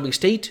the Islamic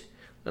State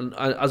and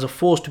as a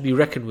force to be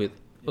reckoned with.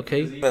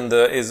 Okay, even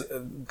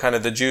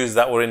the Jews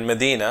that were in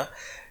Medina,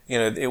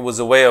 it was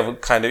a way of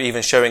kind of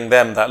even showing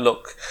them that,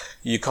 look,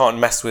 you can't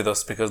mess with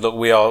us, because look,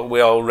 we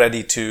are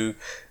ready to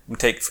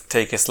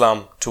take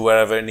Islam to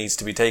wherever it needs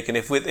to be taken.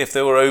 If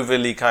they were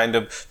overly kind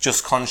of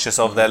just conscious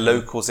of their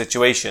local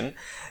situation,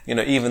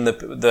 even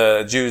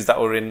the Jews that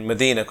were in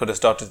Medina could have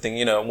started to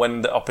think,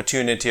 when the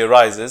opportunity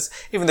arises,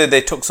 even though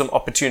they took some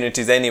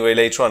opportunities anyway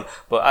later on,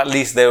 but at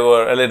least they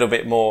were a little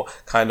bit more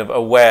kind of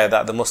aware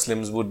that the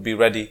Muslims would be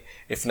ready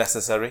if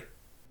necessary.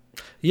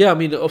 Yeah, I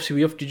mean, obviously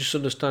we have to just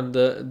understand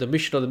the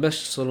mission of the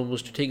Messenger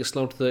was to take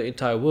Islam to the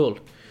entire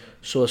world.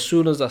 So as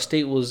soon as that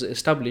state was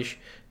established,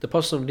 the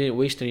Prophet didn't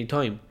waste any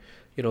time,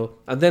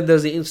 And then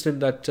there's the incident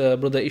that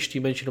Brother Ishti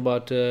mentioned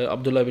about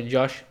Abdullah bin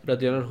Jash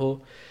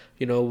radiallahu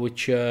anhu,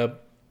 which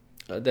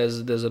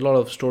there's a lot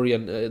of story,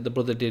 and the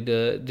brother did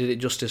it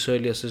justice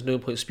earlier, so there's no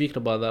point speaking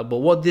about that. But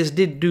what this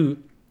did do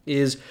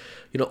is,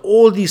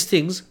 all these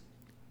things,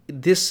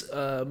 this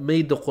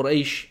made the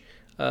Quraysh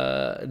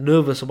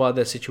nervous about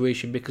their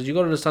situation, because you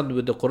got to understand,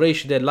 with the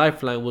Quraysh, their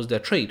lifeline was their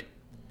trade.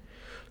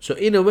 So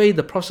in a way,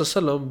 the Prophet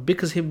ﷺ,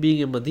 because him being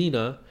in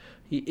Medina,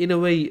 in a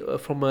way,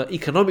 from an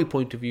economic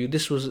point of view,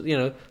 this was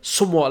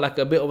somewhat like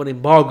a bit of an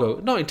embargo,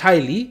 not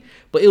entirely,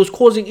 but it was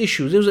causing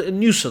issues. It was a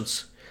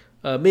nuisance.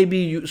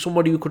 Maybe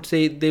somebody could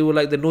say they were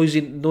like the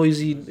noisy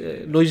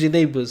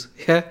neighbors.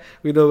 Yeah,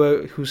 we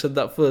know who said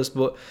that first,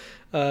 but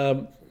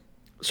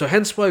so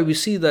hence why we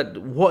see that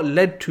what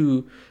led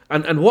to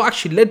and what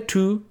actually led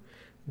to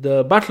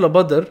the Battle of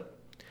Badr,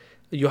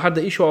 you had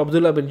the issue of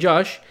Abdullah bin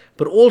Jash,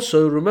 but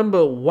also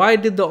remember, why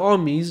did the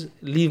armies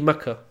leave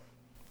Mecca?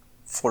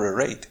 For a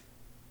raid.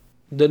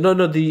 The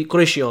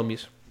Qurayshi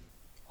armies.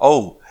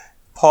 Oh,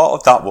 part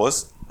of that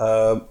was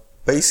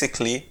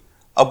basically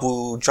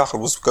Abu Jahl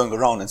was going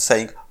around and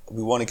saying,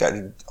 we want to get,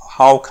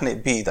 how can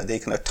it be that they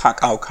can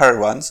attack our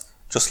caravans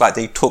just like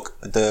they took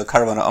the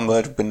caravan of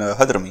Amr bin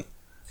Hadrami?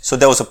 So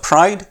there was a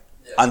pride,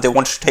 and they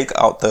wanted to take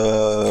out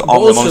the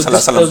army of Muhammad.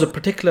 There was a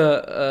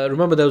particular,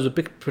 remember there was a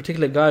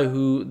particular guy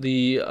who,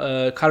 the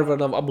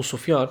caravan of Abu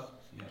Sufyan,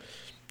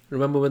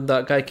 remember when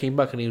that guy came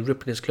back and he was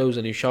ripping his clothes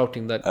and he was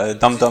shouting that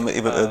Damdam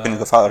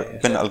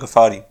bin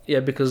al-Ghafari. Yeah,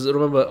 because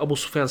remember Abu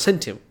Sufyan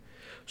sent him.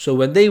 So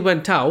when they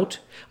went out,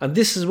 and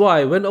this is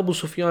why when Abu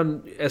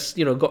Sufyan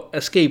got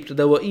escaped,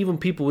 there were even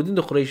people within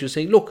the Quraysh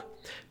saying, look,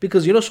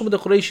 because some of the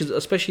Qurayshis,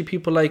 especially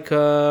people like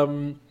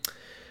the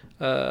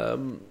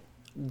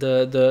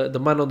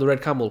man on the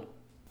red camel,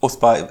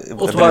 Utbah ibn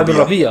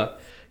Rabi'ah.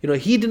 You know,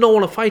 he did not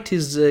want to fight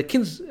his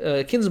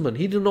kinsman.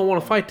 He did not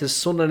want to fight his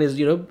son and his,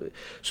 you know.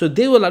 So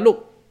they were like,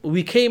 look,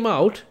 we came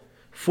out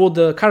for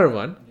the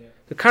caravan.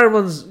 The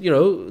caravans, you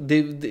know,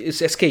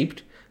 it's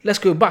escaped. Let's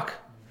go back.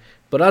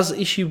 But as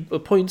issue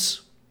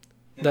points,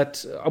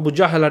 that Abu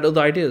Jahl had other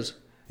ideas.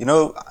 You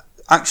know,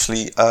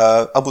 actually,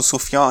 Abu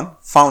Sufyan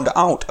found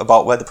out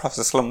about where the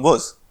Prophet ﷺ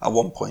was at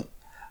one point.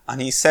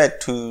 And he said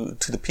to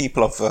the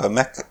people of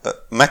Mecca,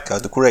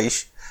 the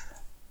Quraysh,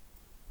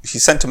 he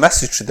sent a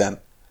message to them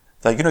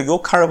that, you know,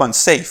 your caravan's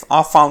safe.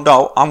 I found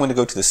out, I'm going to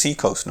go to the sea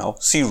coast now,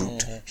 sea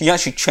route. He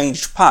actually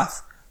changed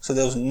path. So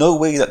there was no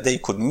way that they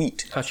could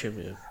meet. Catch him,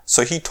 yeah.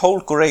 So he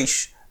told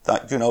Quraysh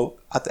that, you know,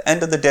 at the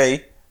end of the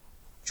day,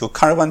 your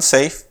caravan's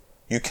safe.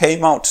 You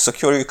came out to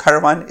secure your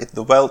caravan,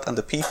 the wealth and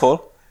the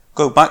people.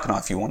 Go back now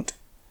if you want.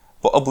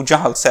 But Abu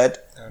Jahl said,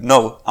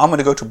 no, I'm going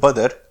to go to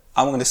Badr.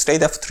 I'm going to stay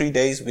there for 3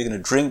 days. We're going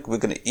to drink, we're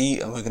going to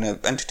eat, and we're going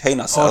to entertain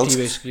ourselves.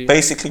 Party,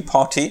 basically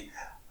party.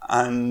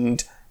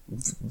 And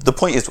the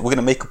point is, we're going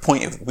to make a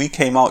point. If we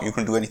came out, you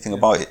couldn't do anything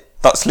about it.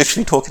 That's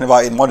literally talking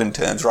about it in modern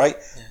terms, right?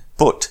 Yeah.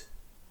 But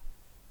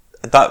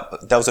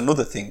there was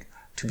another thing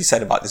to be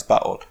said about this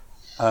battle.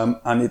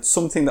 And it's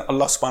something that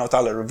Allah subhanahu wa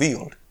ta'ala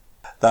revealed.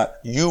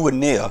 That you were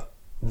near,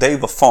 they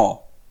were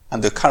far,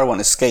 and the caravan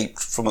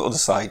escaped from the other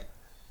side.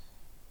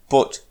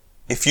 But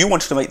if you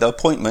wanted to make the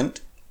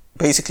appointment,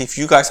 basically if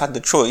you guys had the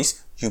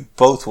choice, you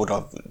both would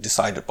have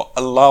decided. But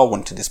Allah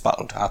wanted this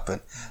battle to happen.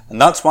 And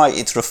that's why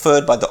it's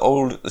referred by the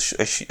old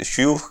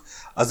shuyukh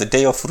as the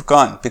day of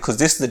Furqan. Because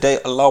this is the day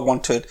Allah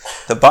wanted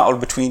the battle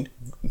between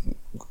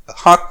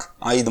Haqq,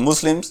 i.e. the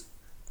Muslims,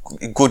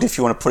 good if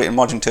you want to put it in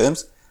modern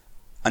terms,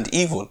 and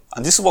evil.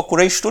 And this is what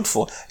Quraysh stood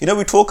for. You know,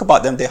 we talk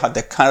about them, they had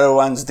their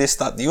caravans, this,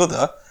 that, the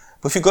other.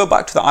 But if you go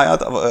back to the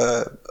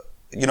ayat,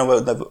 you know,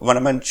 when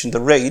I mentioned the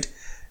raid,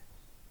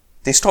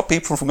 they stopped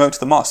people from going to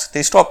the mosque.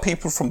 They stopped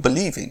people from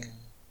believing.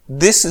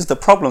 This is the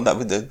problem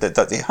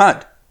that they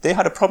had. They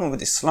had a problem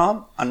with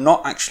Islam and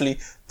not actually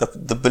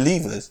the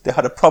believers. They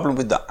had a problem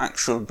with the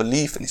actual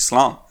belief in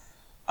Islam.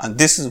 And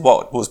this is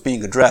what was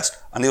being addressed.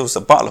 And it was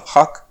a battle of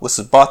Haqq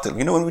versus Batil.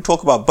 You know, when we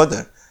talk about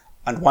Badr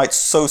and why it's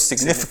so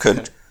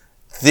significant,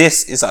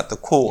 this is at the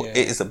core. Yeah.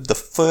 It is the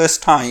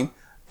first time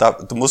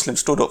that the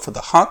Muslims stood up for the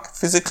Haqq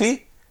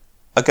physically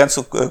against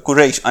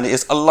Quraysh. And it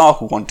is Allah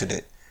who wanted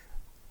it.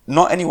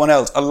 Not anyone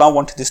else. Allah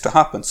wanted this to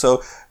happen.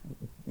 So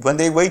when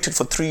they waited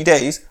for 3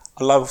 days,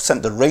 Allah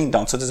sent the rain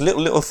down. So there's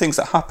little things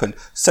that happened.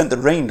 Sent the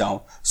rain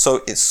down.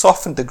 So it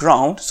softened the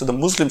ground so the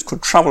Muslims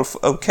could travel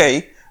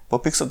okay.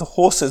 But because of the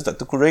horses that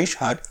the Quraysh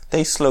had,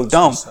 they slowed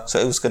down. So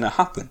it was going to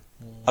happen.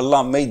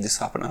 Allah made this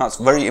happen. And that's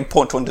very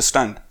important to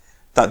understand.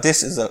 That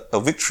this is a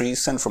victory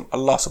sent from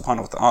Allah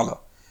subhanahu wa ta'ala.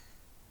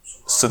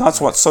 So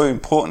that's what's so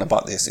important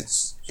about this.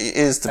 It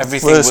is the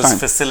everything first was time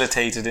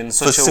facilitated in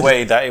such a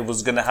way that it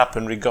was going to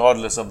happen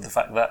regardless of the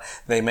fact that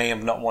they may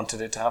have not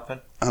wanted it to happen.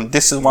 And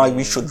this is why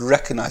we should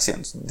recognize it.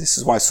 And this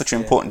is why it's such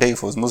an important day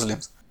for us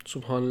Muslims.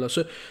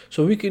 Subhanallah.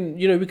 So we can,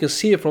 you know, we can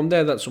see it from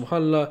there that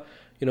subhanallah,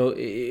 you know,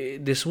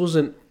 this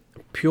wasn't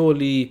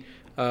purely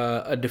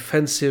a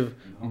defensive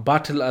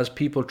battle as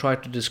people try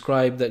to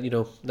describe that, you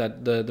know,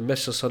 that the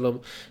Messenger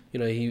Sallam, you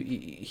know,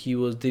 he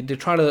was, they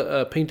try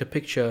to paint a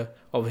picture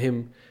of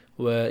him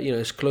where, you know,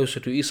 it's closer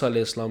to Isa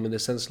alayhi salam in the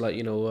sense like,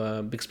 you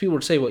know, because people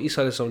would say, well,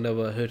 Isa alayhi salam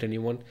never hurt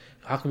anyone.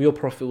 How come your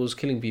prophet was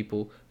killing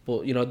people?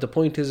 But, you know, the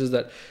point is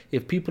that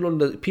if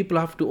people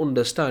have to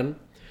understand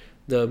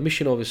the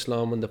mission of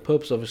Islam and the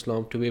purpose of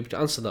Islam to be able to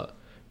answer that.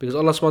 Because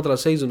Allah subhanahu wa ta'ala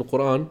says in the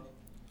Quran,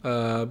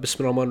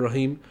 Bismillahir Rahmanir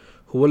Rahim,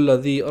 هو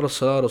الذي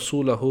أرسل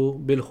رسوله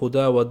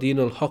بالهدى ودين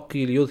الحق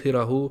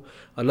ليظهره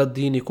على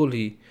الدين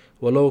كله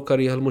ولو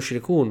كره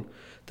المشركون.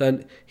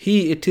 Then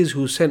he it is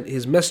who sent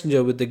his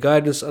messenger with the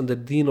guidance and the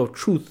deen of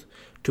truth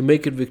to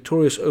make it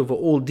victorious over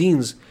all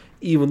deens,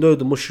 even though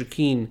the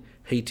mushrikeen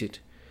hate it.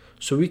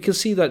 So we can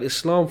see that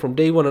Islam from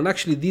day one, and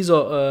actually these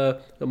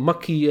are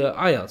Makki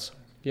ayats.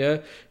 Yeah,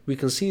 we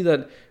can see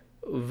that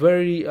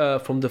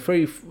from the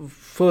very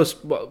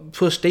first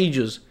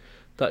stages,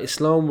 that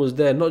Islam was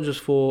there not just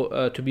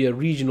for to be a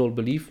regional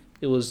belief.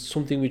 It was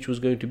something which was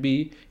going to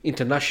be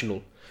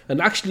international.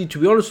 And actually, to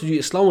be honest with you,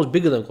 Islam was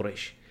bigger than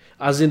Quraysh.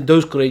 As in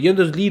those Quraysh, you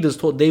know, those leaders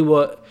thought they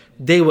were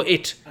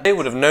it. They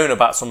would have known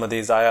about some of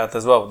these ayat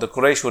as well. The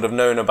Quraysh would have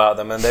known about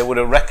them, and they would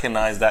have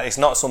recognized that it's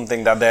not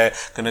something that they're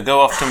going to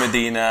go off to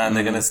Medina and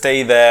they're going to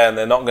stay there and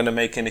they're not going to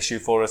make an issue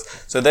for us.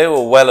 So they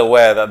were well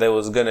aware that there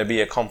was going to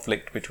be a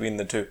conflict between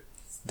the two.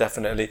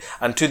 Definitely.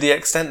 And to the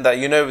extent that,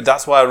 you know,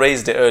 that's why I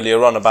raised it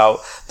earlier on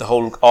about the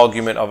whole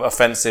argument of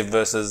offensive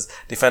versus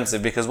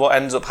defensive, because what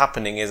ends up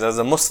happening is, as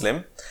a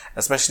Muslim,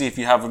 especially if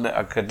you have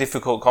like a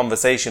difficult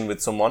conversation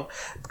with someone,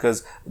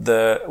 because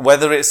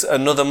whether it's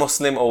another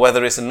Muslim or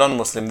whether it's a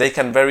non-Muslim, they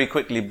can very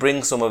quickly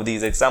bring some of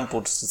these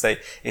examples to say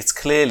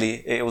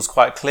it was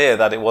quite clear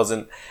that it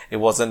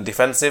wasn't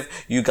defensive.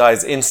 You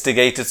guys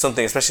instigated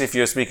something, especially if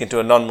you're speaking to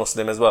a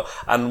non-Muslim as well.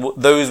 And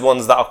those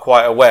ones that are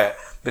quite aware,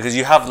 Because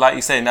you have, like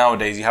you say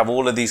nowadays, you have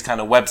all of these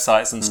kind of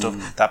websites and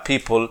stuff that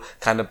people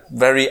kind of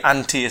very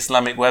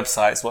anti-Islamic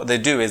websites, what they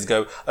do is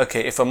go,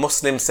 okay, if a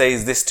Muslim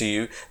says this to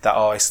you, that,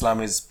 oh,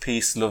 Islam is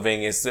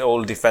peace-loving, it's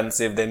all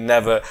defensive, they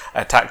never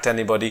attacked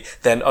anybody,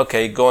 then,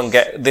 okay, go and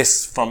get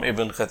this from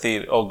Ibn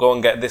Kathir, or go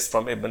and get this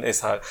from Ibn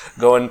Ishaq,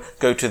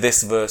 go to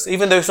this verse.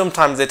 Even though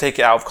sometimes they take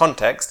it out of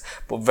context,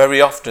 but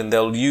very often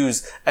they'll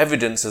use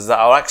evidences that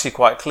are actually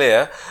quite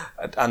clear,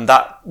 and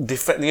that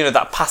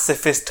that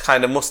pacifist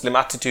kind of Muslim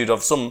attitude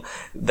of some,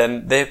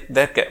 then they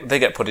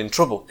get put in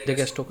trouble. They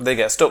get stuck. They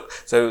get stuck.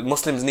 So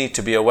Muslims need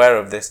to be aware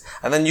of this,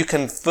 and then you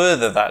can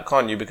further that,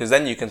 can't you? Because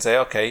then you can say,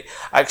 okay,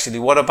 actually,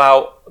 what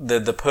about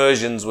the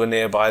Persians were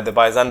nearby, the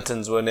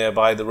Byzantines were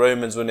nearby, the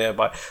Romans were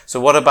nearby. So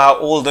what about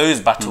all those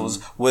battles?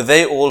 Were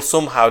they all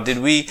somehow? Did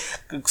we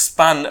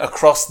span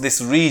across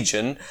this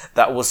region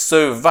that was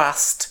so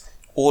vast?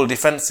 All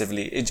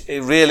defensively.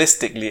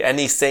 Realistically,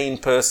 any sane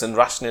person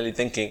rationally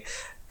thinking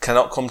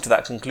cannot come to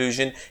that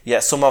conclusion.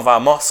 Yet some of our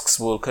mosques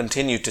will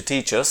continue to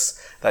teach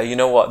us that, you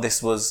know what,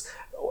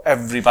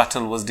 every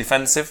battle was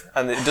defensive,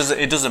 and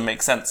it doesn't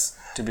make sense,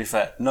 to be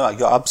fair. No,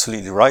 you're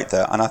absolutely right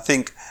there. And I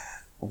think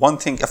one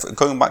thing,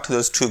 going back to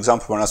those two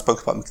examples when I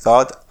spoke about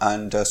Miqdad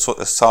and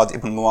Sa'd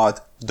ibn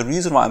Mu'adh, the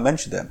reason why I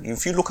mentioned them,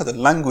 if you look at the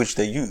language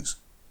they use,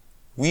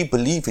 we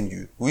believe in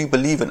you, we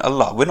believe in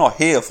Allah, we're not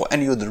here for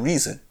any other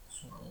reason.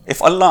 If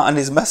Allah and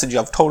His Messenger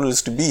have told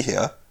us to be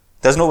here,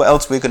 there's nowhere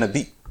else we're going to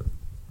be.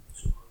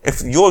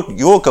 If you're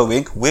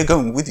going, we're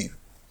going with you.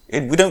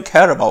 We don't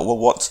care about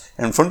what's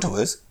in front of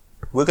us.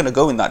 We're going to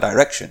go in that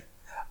direction.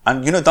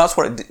 And that's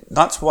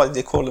why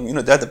they call them,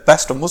 they're the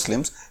best of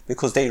Muslims,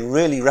 because they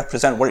really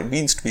represent what it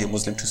means to be a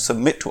Muslim, to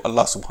submit to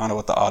Allah subhanahu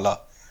wa ta'ala.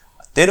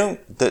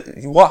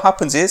 What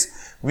happens is,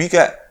 we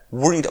get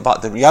worried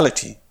about the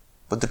reality,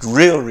 but the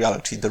real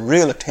reality, the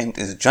real attainment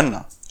is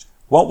Jannah.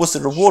 What was the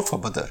reward for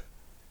Badr?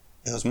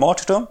 It was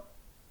martyrdom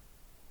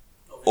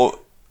or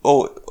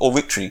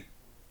victory.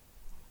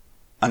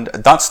 And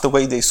that's the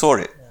way they saw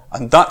it.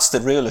 And that's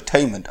the real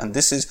attainment. And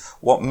this is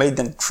what made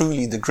them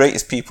truly the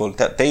greatest people,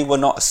 that they were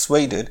not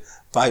swayed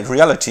by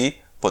reality,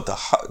 but the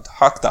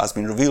haqq that has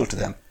been revealed to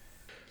them.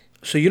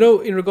 So,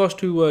 in regards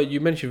to, you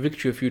mentioned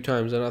victory a few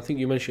times, and I think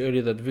you mentioned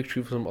earlier that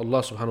victory from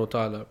Allah subhanahu wa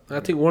ta'ala. And I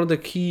think one of the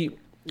key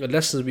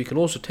lessons we can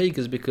also take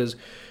is because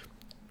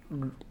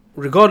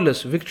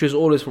regardless, victory is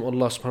always from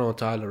Allah subhanahu wa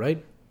ta'ala,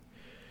 right?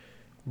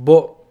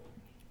 But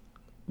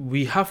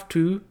we have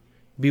to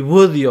be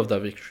worthy of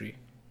that victory.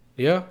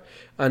 Yeah?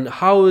 And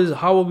how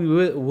are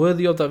we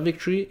worthy of that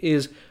victory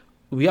is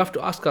we have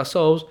to ask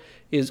ourselves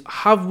is,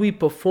 have we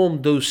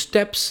performed those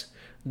steps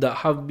that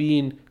have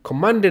been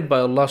commanded by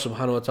Allah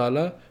subhanahu wa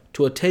ta'ala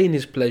to attain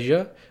His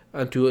pleasure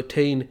and to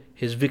attain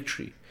His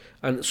victory?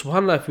 And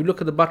subhanAllah, if you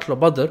look at the Battle of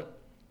Badr,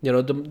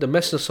 the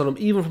Messenger ﷺ,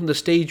 even from the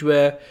stage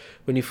when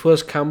he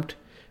first camped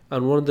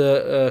and one of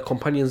the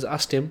companions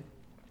asked him,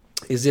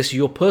 is this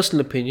your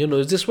personal opinion or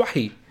is this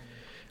wahi?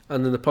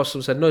 And then the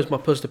Prophet said, no, it's my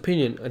personal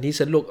opinion. And he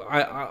said, look,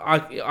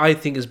 I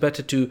think it's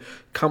better to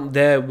camp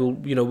there.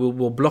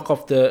 We'll block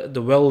off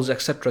the wells,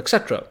 etc.,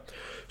 etc.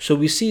 So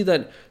we see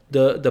that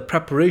the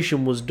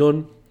preparation was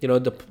done.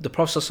 The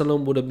Prophet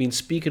ﷺ would have been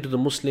speaking to the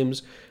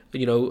Muslims,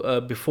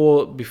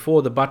 before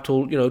the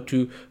battle,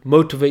 to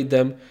motivate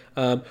them.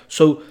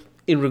 So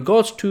in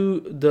regards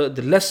to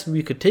the lesson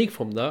we could take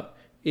from that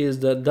is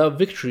that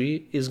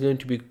victory is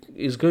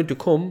going to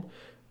come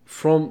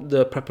from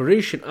the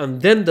preparation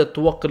and then the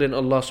tawakkul in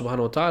Allah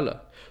subhanahu wa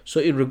ta'ala. So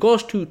in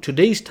regards to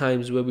today's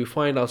times where we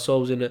find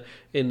ourselves in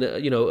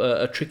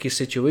a tricky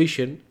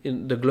situation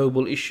in the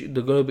global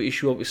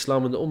issue of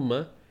Islam and the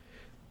Ummah,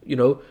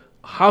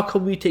 how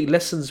can we take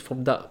lessons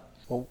from that?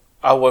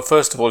 Well,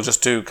 first of all,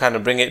 just to kind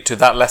of bring it to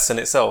that lesson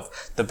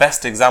itself, the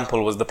best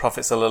example was the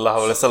Prophet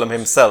ﷺ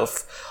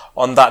himself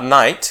on that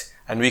night.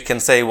 And we can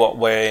say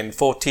we're in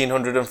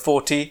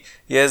 1440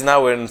 years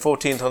now, we're in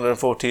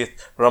 1440th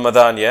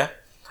Ramadan, yeah?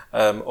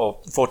 Or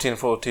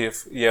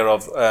 1440th year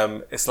of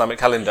Islamic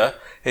calendar,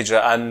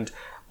 Hijrah, and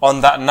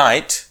on that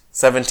night,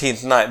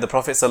 17th night, the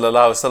Prophet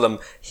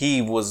ﷺ,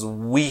 he was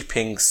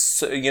weeping.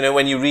 So,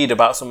 when you read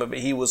about some of it,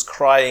 he was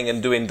crying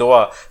and doing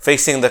dua,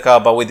 facing the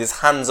Kaaba with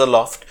his hands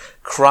aloft,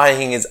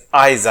 crying his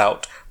eyes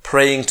out,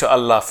 praying to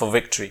Allah for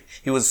victory.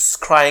 He was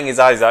crying his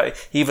eyes out.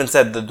 He even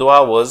said the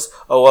dua was,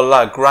 "Oh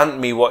Allah, grant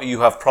me what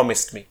you have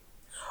promised me.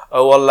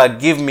 Oh Allah,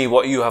 give me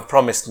what you have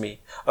promised me.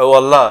 Oh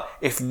Allah,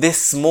 if this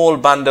small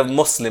band of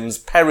Muslims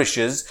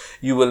perishes,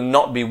 you will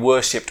not be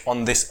worshipped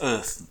on this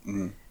earth."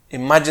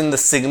 Imagine the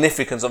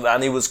significance of that.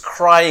 And he was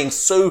crying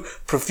so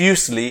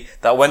profusely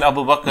that when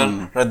Abu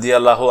Bakr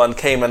radiallahu anh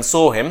came and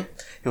saw him,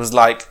 he was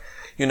like,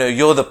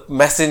 you're the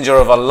messenger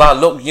of Allah.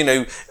 Look,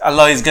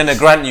 Allah is going to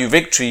grant you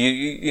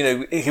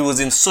victory. He was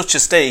in such a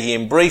state. He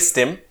embraced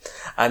him.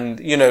 And,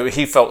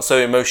 he felt so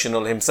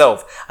emotional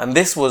himself. And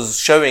this was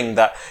showing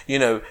that,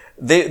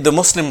 the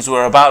Muslims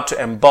were about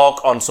to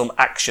embark on some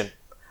action.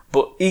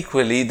 But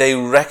equally, they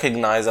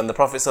recognize, and the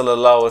Prophet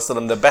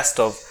ﷺ, the best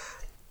of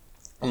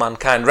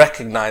mankind,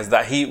 recognized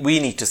that we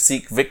need to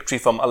seek victory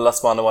from Allah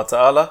subhanahu wa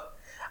ta'ala,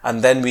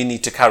 and then we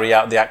need to carry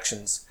out the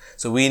actions.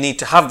 So we need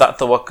to have that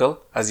tawakkul,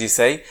 as you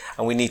say,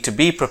 and we need to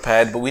be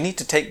prepared, but we need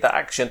to take that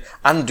action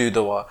and do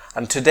dua.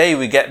 And today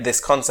we get this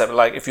concept,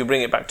 like if you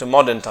bring it back to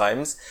modern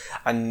times,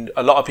 and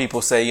a lot of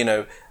people say, you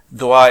know,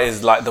 dua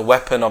is like the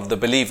weapon of the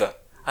believer.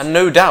 And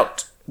no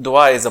doubt,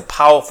 dua is a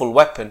powerful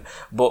weapon,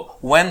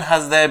 but when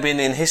has there been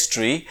in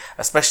history,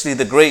 especially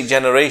the great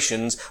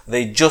generations,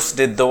 they just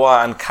did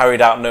dua and carried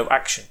out no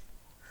action?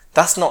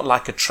 That's not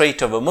like a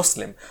trait of a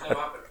Muslim.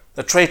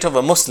 The trait of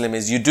a Muslim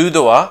is you do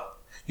dua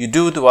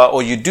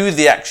or you do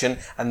the action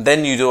and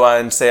then you dua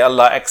and say,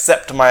 Allah,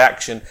 accept my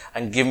action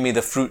and give me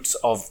the fruits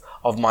of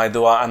my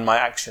dua and my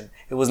action.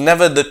 It was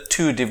never the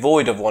two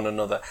devoid of one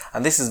another.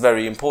 And this is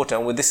very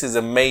important. This is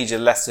a major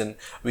lesson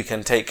we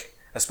can take,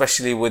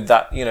 especially with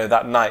that, you know,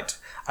 that night.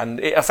 And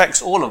it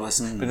affects all of us,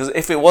 because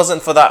if it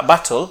wasn't for that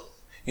battle,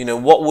 you know,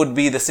 what would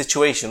be the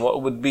situation?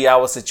 What would be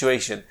our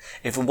situation?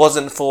 If it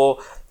wasn't for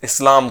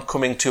Islam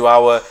coming to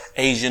our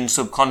Asian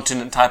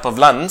subcontinent type of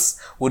lands,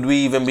 would we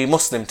even be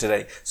Muslim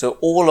today? So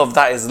all of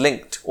that is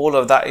linked. All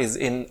of that is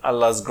in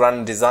Allah's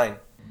grand design.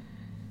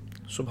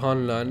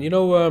 Subhanallah. And you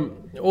know,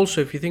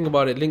 also if you think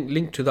about it,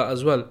 linked to that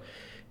as well,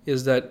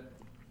 is that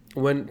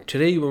when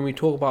we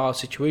talk about our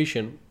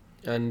situation,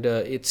 and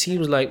it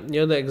seems like,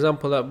 you know, the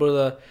example that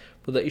brother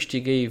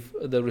Ishti gave,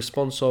 the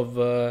response of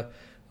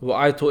well,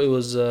 I thought it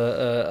was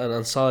an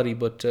Ansari,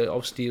 but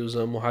obviously it was a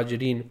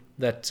Muhajirin,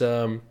 that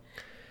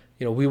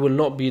you know, we will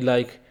not be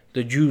like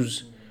the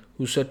Jews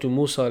who said to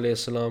Musa alayhi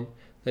salam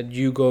that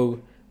you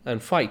go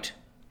and fight.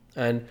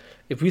 And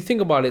if we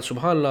think about it,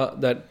 subhanallah,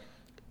 that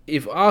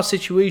if our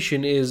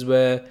situation is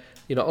where,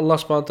 you know, Allah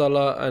subhanahu wa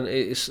ta'ala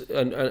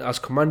and has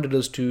commanded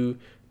us to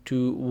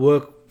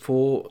work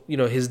for, you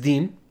know, His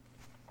deen,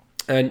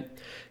 and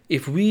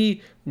if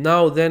we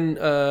now then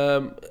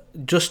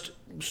just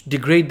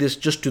degrade this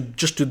just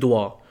to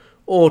dua,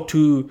 or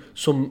to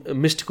some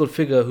mystical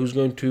figure who's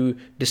going to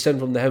descend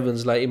from the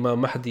heavens like Imam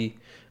Mahdi,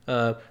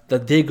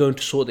 that they're going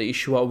to sort the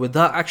issue out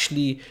without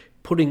actually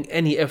putting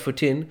any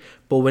effort in.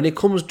 But when it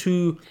comes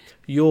to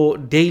your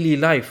daily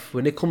life,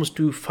 when it comes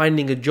to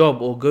finding a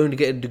job or going to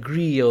get a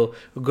degree or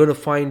going to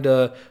find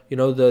you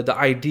know, the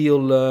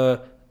ideal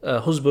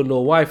husband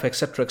or wife,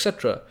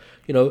 etc.,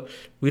 you know,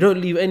 we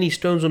don't leave any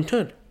stones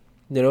unturned.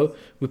 You know,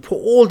 we put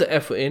all the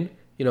effort in,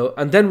 you know,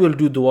 and then we'll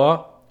do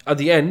dua at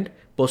the end,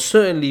 but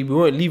certainly we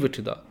won't leave it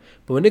to that.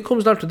 But when it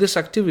comes down to this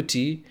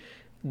activity,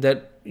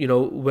 that, you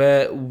know,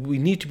 where we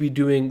need to be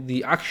doing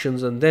the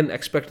actions and then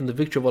expecting the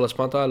victory of Allah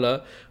subhanahu wa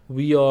ta'ala,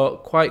 we are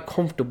quite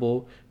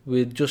comfortable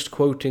with just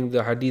quoting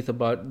the hadith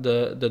about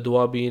the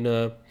dua being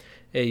a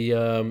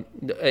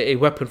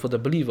weapon for the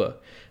believer.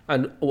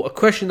 And a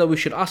question that we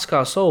should ask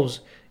ourselves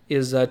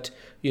is that,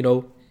 you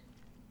know,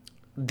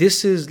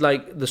 this is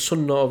like the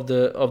sunnah of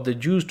the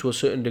Jews to a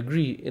certain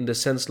degree, in the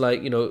sense,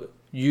 like, you know,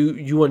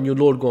 you and your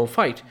Lord go and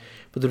fight.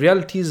 But the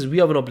reality is we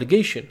have an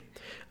obligation.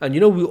 And, you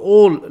know, we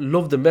all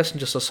love the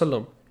Messenger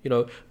sallallahu, you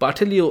know, but I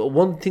tell you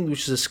one thing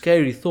which is a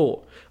scary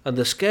thought. And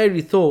the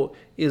scary thought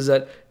is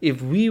that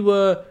if we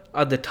were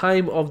at the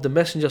time of the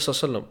Messenger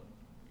sallallahu,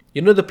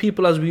 you know, the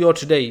people as we are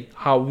today,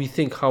 how we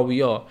think, how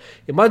we are.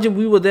 Imagine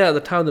we were there at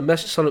the time of the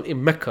Messenger sallallahu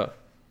in Mecca.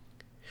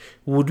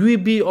 Would we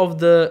be of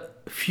the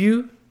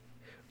few,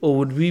 or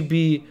would we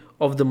be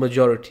of the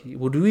majority?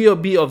 Would we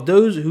be of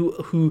those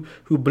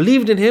who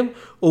believed in him,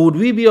 or would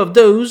we be of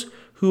those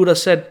who would have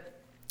said,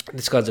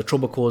 this guy's a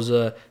trouble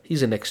causer,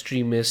 he's an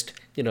extremist,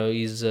 you know,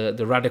 he's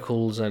the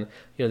radicals, and,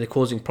 you know, they're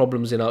causing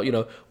problems in our, you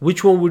know,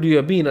 which one would you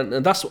have been?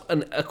 And that's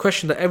a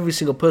question that every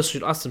single person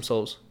should ask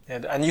themselves.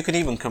 Yeah, and you can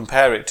even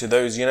compare it to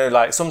those, you know,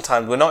 like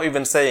sometimes we're not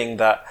even saying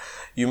that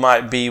you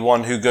might be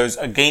one who goes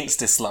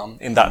against Islam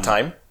in that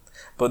time,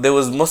 but there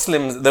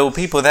were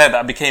people there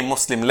that became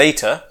Muslim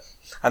later,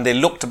 and they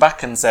looked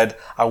back and said,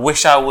 I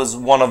wish I was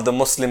one of the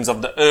Muslims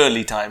of the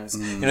early times.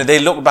 You know, they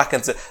looked back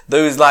and said,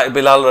 those like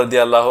Bilal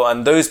radiallahu,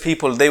 and those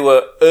people, they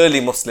were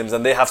early Muslims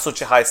and they have such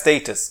a high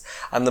status.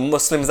 And the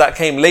Muslims that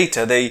came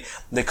later, they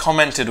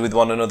commented with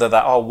one another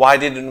that, oh, why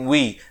didn't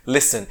we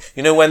listen?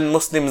 You know, when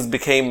Muslims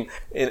became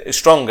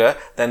stronger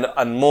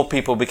and more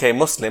people became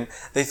Muslim,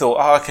 they thought,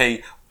 oh,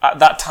 okay, at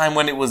that time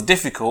when it was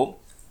difficult,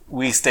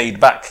 we stayed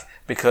back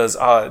because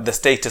the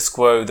status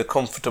quo, the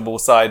comfortable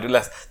side,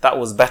 that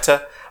was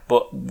better.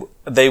 But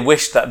they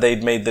wish that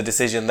they'd made the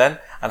decision then.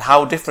 And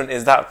how different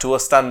is that to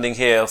us standing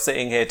here or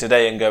sitting here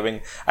today and going,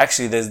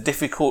 actually, there's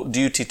difficult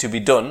duty to be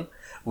done.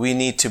 We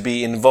need to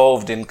be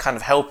involved in kind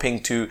of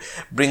helping to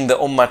bring the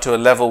ummah to a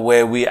level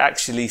where we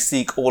actually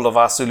seek all of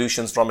our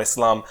solutions from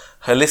Islam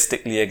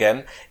holistically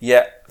again.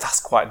 Yet that's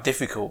quite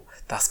difficult.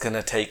 That's going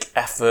to take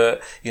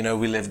effort. You know,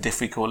 we live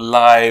difficult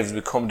lives.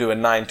 We come do a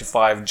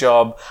 9-to-5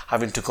 job,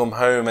 having to come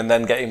home and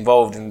then get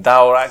involved in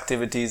dawah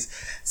activities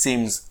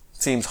seems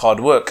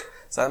hard work.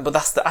 But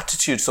that's the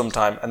attitude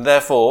sometimes, and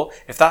therefore,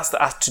 if that's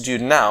the attitude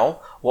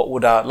now, what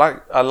would I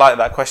like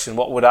that question?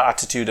 What would our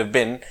attitude have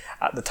been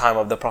at the time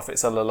of the Prophet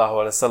sallallahu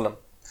alaihi wasallam?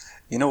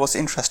 You know what's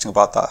interesting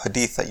about that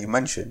hadith that you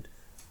mentioned?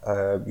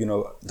 You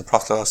know, the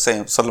Prophet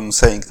sallallahu was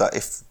saying that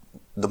if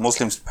the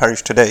Muslims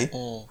perish today,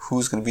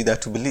 who's going to be there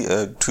to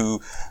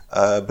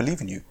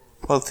believe in you?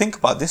 Well, think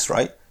about this,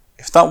 right?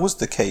 If that was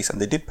the case and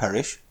they did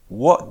perish,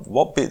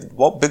 what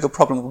bigger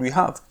problem would we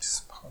have?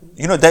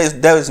 You know,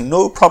 there is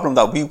no problem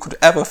that we could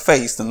ever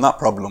face than that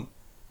problem.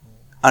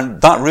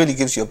 And that really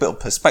gives you a bit of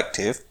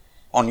perspective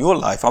on your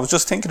life. I was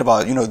just thinking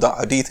about, you know, that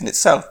hadith in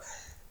itself.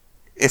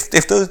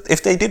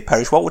 If they did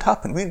perish, what would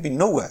happen? We'd be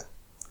nowhere.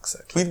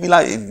 Exactly. We'd be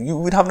like,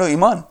 we'd have no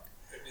iman.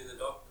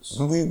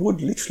 We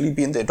would literally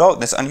be in the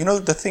darkness. And you know,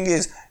 the thing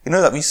is, you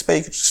know that we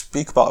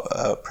speak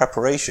about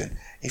preparation.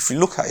 If you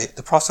look at it,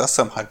 the Prophet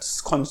had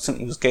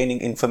constantly was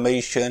gaining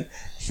information.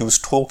 He was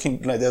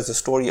talking, like there's a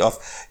story of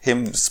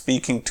him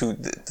speaking to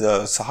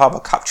the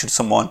Sahaba captured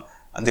someone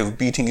and they were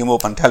beating him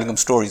up and telling him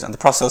stories. And the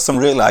Prophet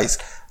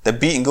realized they're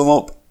beating him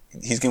up.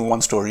 He's giving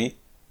one story.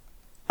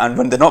 And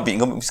when they're not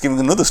beating him, he's giving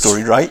another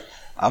story, right?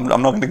 I'm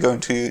not going to go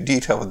into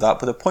detail with that.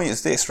 But the point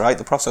is this, right?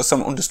 The Prophet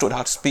understood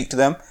how to speak to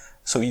them.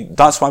 So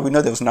that's why we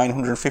know there was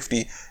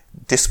 950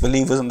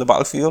 disbelievers on the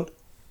battlefield.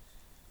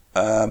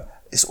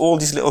 It's all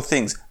these little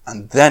things,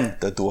 and then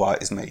the dua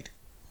is made.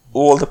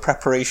 All the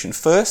preparation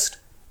first,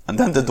 and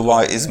then the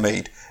dua is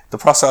made. The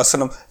Prophet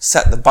ﷺ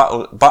set the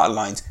battle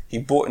lines. He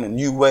brought in a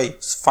new way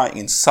of fighting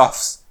in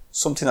safs,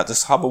 something that the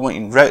Sahaba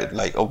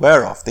weren't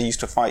aware of. They used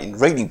to fight in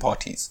raiding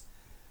parties.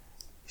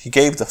 He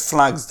gave the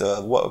flags,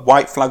 the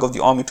white flag of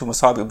the army to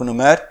Mus'ab ibn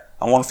Umair,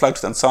 and one flag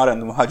to the Ansar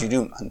and the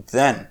Muhajirun, and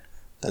then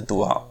the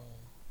dua.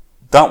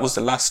 That was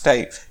the last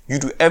stage. You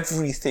do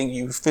everything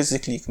you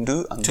physically can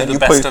do, and to the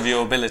best of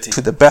your ability. To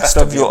the best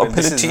of your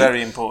ability. This is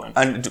very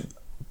important.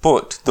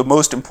 But the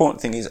most important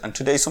thing is, and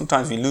today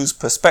sometimes we lose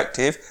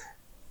perspective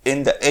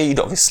in the aid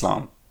of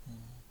Islam.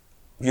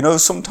 You know,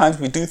 sometimes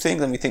we do things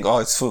and we think, oh,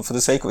 it's for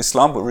the sake of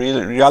Islam, but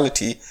in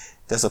reality,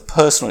 there's a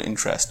personal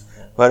interest.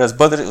 Whereas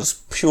Badr, it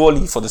was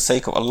purely for the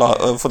sake of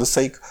Allah, for the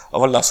sake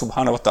of Allah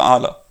subhanahu wa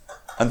ta'ala.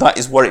 And that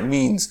is what it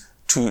means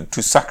to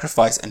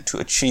sacrifice and to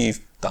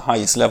achieve the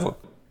highest level.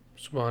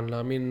 SubhanAllah.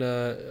 I mean,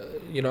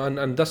 you know,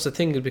 and that's the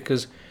thing, is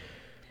because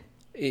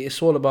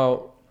it's all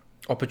about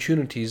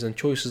opportunities and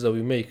choices that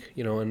we make,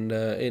 you know, and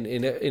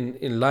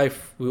in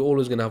life we're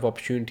always going to have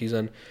opportunities,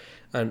 and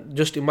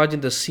just imagine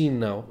the scene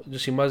now.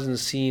 Just imagine the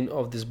scene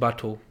of this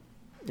battle,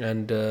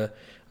 and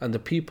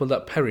the people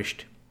that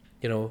perished,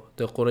 you know,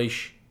 the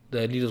Quraysh,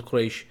 the leaders of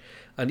Quraysh.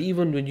 And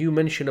even when you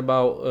mention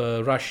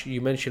about Rush,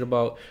 you mentioned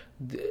about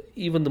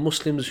even the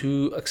Muslims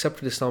who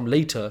accepted Islam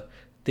later,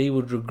 they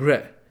would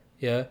regret,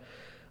 yeah.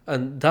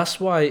 And that's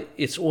why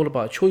it's all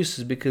about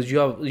choices, because you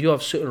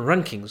have certain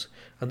rankings,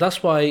 and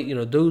that's why, you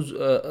know, those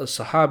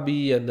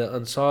Sahabi and the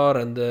Ansar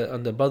and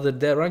the Badr,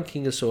 their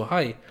ranking is so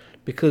high,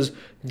 because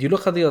you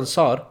look at the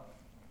Ansar,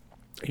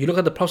 you look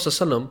at the Prophet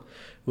ﷺ,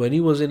 when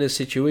he was in a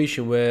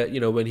situation where, you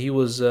know, when he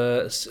was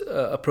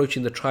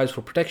approaching the tribes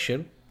for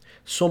protection,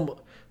 some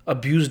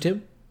abused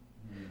him,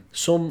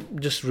 some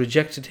just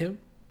rejected him,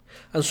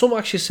 and some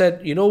actually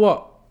said, you know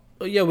what,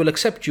 yeah, we'll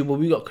accept you, but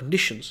we got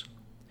conditions.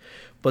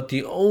 But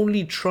the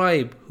only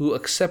tribe who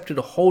accepted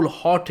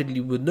wholeheartedly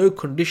with no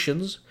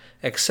conditions,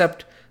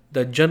 except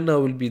that Jannah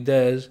will be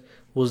theirs,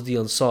 was the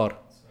Ansar.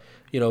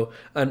 You know,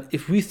 and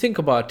if we think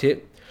about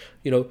it,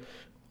 you know,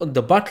 on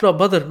the Battle of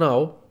Badr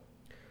now,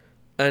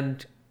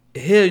 and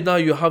here now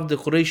you have the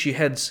Qurayshi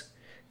heads.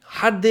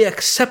 Had they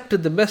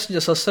accepted the Messenger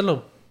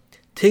ﷺ,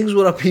 things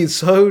would have been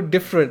so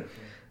different.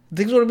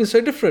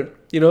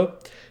 You know.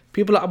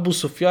 People like Abu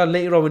Sufyan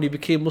later on when he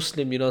became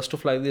Muslim, you know,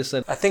 stuff like this.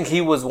 And I think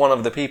he was one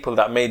of the people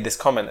that made this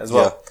comment as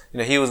well. Yeah. You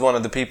know, he was one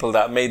of the people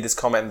that made this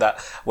comment that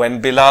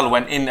when Bilal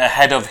went in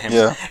ahead of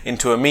him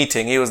into a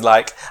meeting, he was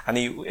like, and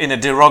he, in a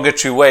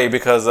derogatory way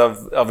because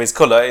of his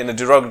colour, in a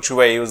derogatory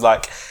way, he was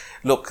like,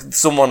 look,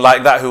 someone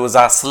like that who was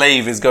our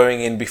slave is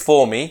going in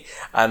before me,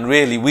 and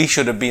really we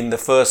should have been the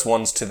first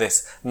ones to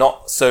this,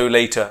 not so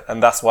later,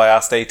 and that's why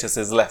our status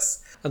is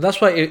less. And that's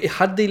why,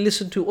 had they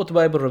listened to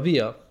Utbah ibn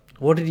Rabi'ah,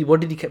 what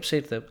did he kept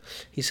saying to them?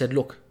 He said,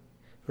 look,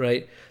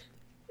 right,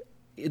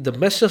 the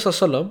Messenger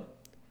ﷺ,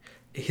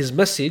 his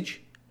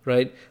message,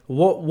 right,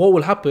 what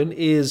will happen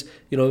is,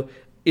 you know,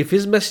 if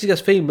his message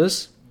gets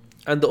famous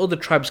and the other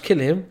tribes kill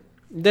him,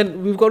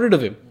 then we've got rid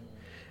of him.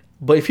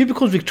 But if he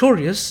becomes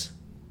victorious,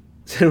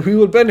 then we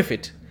will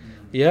benefit.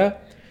 Yeah?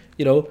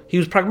 You know, he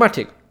was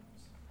pragmatic.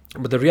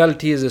 But the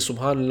reality is that,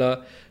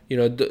 subhanAllah, you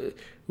know,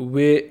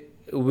 when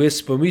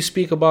we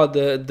speak about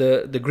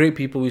the great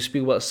people, we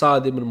speak about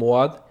Sa'd ibn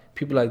Mu'adh,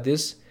 people like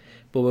this.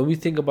 But when we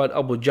think about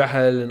Abu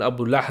Jahl and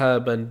Abu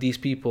Lahab and these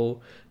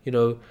people, you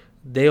know,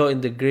 they are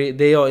in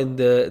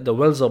the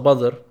wells of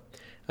Badr,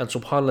 and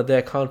subhanAllah, their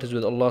account is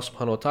with Allah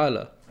subhanahu wa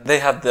ta'ala. They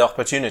had the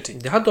opportunity.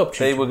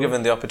 They were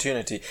given the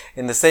opportunity.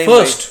 In the same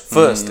way,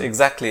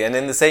 exactly. And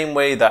in the same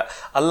way that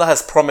Allah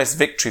has promised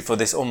victory for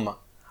this ummah.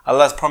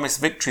 Allah has promised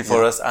victory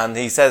for us, and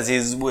He says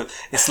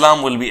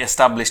Islam will be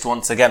established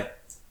once again.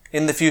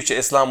 In the future,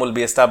 Islam will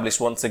be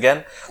established once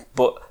again.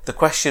 But the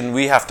question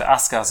we have to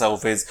ask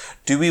ourselves is,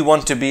 do we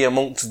want to be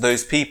amongst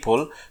those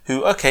people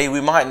who, okay, we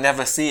might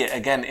never see it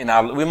again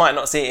we might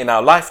not see it in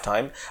our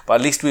lifetime, but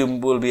at least we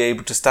will be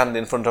able to stand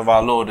in front of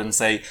our Lord and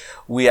say,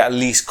 we at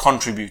least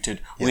contributed.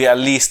 We at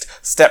least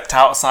stepped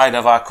outside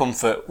of our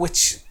comfort,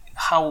 which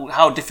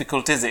how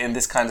difficult is it in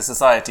this kind of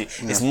society?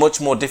 It's much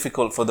more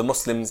difficult for the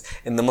Muslims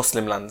in the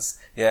Muslim lands.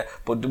 Yeah,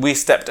 but we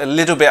stepped a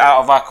little bit out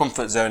of our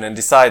comfort zone and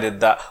decided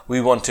that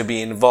we want to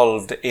be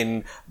involved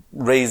in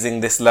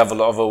raising this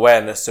level of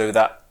awareness, so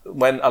that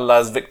when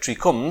Allah's victory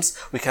comes,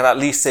 we can at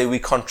least say we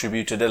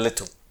contributed a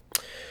little.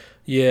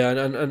 Yeah,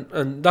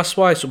 and that's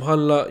why,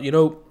 subhanallah, you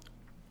know,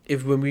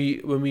 if when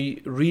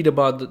we read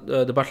about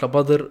the Battle of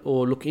Badr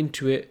or look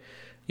into it,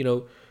 you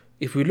know,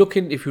 if you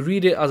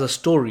read it as a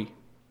story,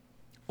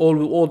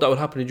 all that will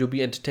happen is you'll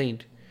be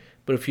entertained.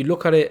 But if you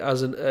look at it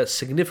as a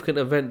significant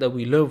event that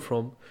we learn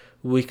from,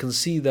 we can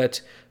see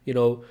that, you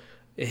know,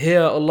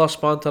 here Allah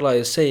subhanahu wa ta'ala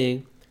is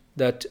saying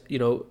that, you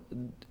know,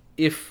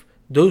 if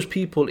those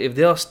people, if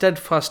they are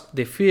steadfast,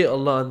 they fear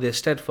Allah and they're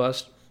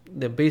steadfast,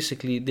 then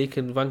basically they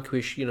can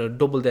vanquish, you know,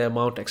 double their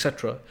amount,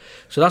 etc.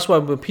 So that's why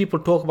when people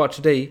talk about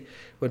today,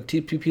 when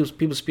people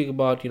speak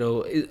about, you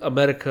know,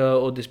 America,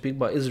 or they speak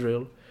about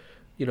Israel,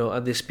 you know,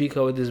 and they speak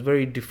out with this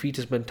very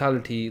defeatist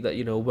mentality that,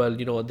 you know, well,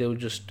 you know, they'll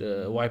just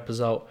wipe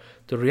us out.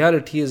 The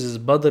reality is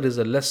Badr is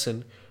a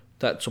lesson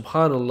that,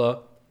 subhanallah,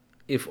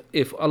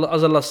 if Allah,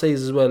 as Allah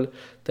says as well,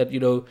 that, you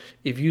know,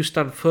 if you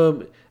stand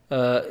firm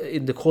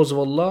in the cause of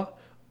Allah,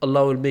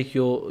 Allah will make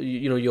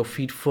your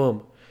feet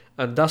firm.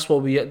 And that's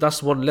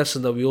one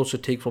lesson that we also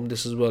take from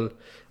this as well.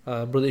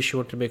 Brother Ish, you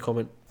want to make a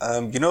comment?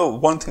 You know,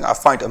 one thing I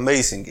find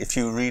amazing, if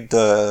you read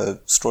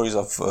the stories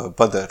of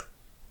Badr,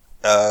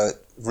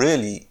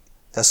 really,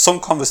 there's some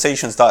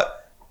conversations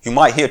that you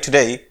might hear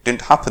today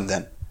didn't happen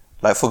then.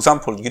 Like, for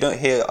example, you don't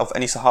hear of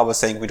any Sahaba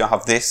saying, we don't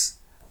have this,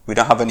 we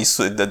don't have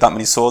that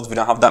many swords, we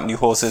don't have that many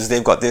horses,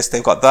 they've got this,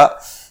 they've got that.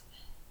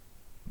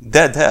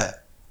 They're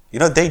there. You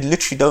know, they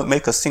literally don't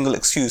make a single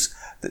excuse.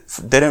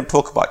 They don't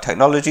talk about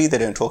technology, they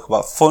don't talk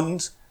about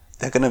funds,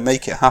 they're going to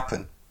make it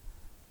happen.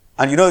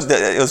 And you know,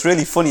 it was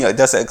really funny,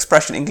 there's an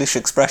expression, English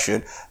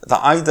expression, that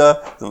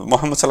either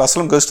Muhammad Sallallahu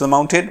Alaihi Wasallam goes to the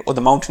mountain or the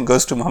mountain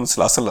goes to Muhammad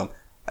Sallallahu Alaihi Wasallam.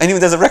 Anyway,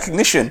 there's a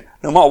recognition,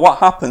 no matter what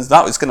happens,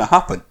 that is going to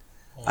happen.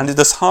 And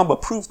the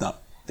Sahaba proved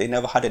that. They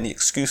never had any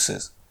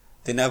excuses.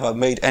 They never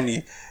made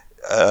any,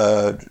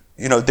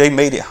 they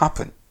made it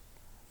happen.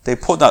 They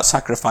put that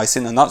sacrifice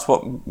in, and that's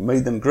what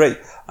made them great.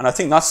 And I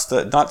think that's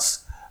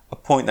a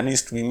point that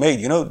needs to be made.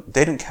 You know,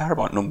 they didn't care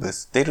about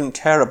numbers. They didn't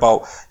care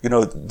about, you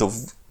know,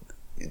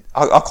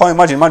 I can't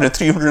imagine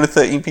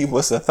 313 people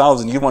versus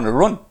 1,000, you want to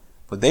run.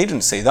 But they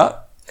didn't say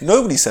that.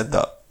 Nobody said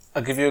that.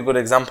 I'll give you a good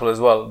example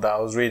as well that I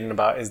was reading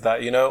about, is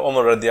that, you know,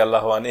 Umar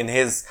radiallahu anh, in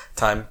his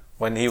time,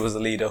 when he was the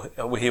leader,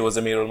 he was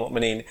Amir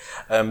al-Mu'mineen,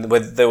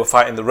 when they were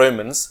fighting the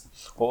Romans,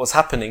 what was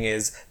happening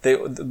is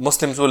the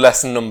Muslims were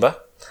less in number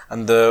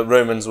and the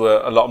Romans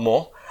were a lot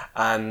more,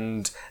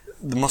 and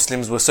the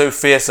Muslims were so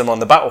fearsome on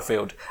the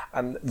battlefield,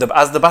 and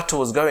as the battle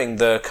was going,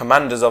 the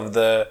commanders of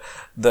the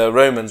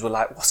Romans were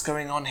like, what's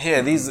going on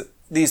here?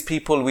 These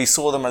people, we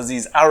saw them as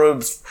these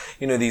Arabs,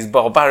 you know, these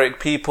barbaric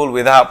people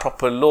without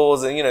proper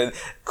laws, and, you know,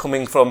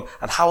 coming from,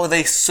 and how are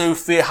they so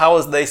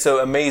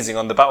amazing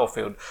on the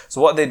battlefield?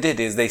 So what they did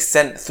is they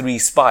sent 3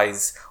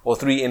 spies or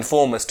 3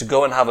 informers to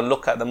go and have a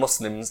look at the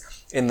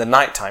Muslims in the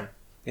night time.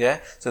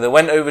 Yeah, so they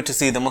went over to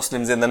see the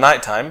Muslims in the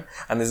night time,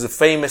 and there's a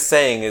famous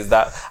saying is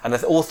that, and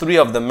all 3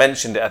 of them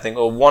mentioned it, I think,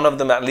 or one of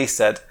them at least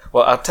said,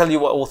 well, I'll tell you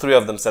what all 3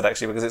 of them said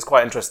actually, because it's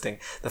quite interesting.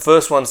 The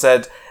first one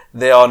said,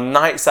 they are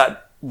knights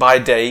by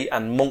day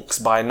and monks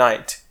by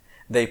night.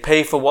 They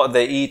pay for what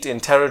they eat in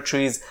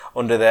territories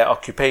under their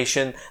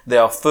occupation. They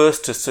are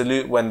first to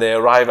salute when they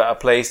arrive at a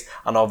place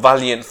and are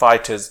valiant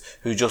fighters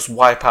who just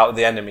wipe out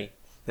the enemy.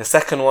 The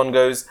second one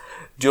goes,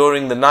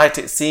 during the night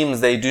it seems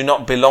they do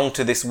not belong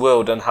to this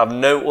world and have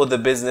no other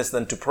business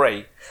than to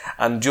pray.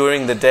 And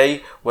during the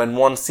day, when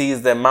one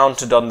sees them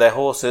mounted on their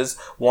horses,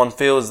 one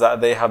feels that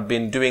they have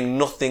been doing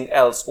nothing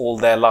else all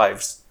their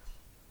lives.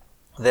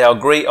 They are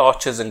great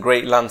archers and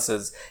great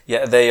lancers,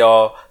 yet they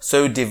are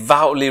so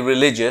devoutly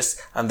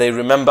religious and they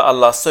remember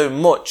Allah so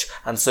much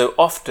and so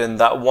often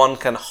that one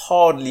can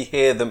hardly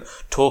hear them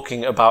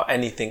talking about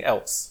anything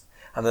else.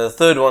 And then the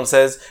third one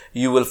says,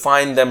 you will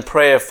find them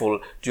prayerful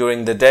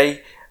during the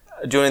day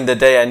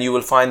and you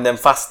will find them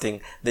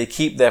fasting. They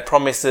keep their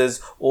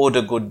promises,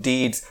 order good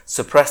deeds,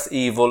 suppress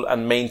evil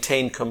and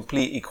maintain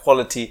complete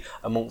equality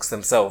amongst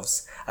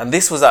themselves. And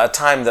this was at a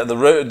time that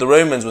the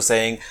Romans were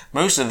saying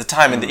most of the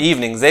time in the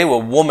evenings they were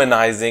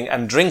womanizing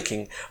and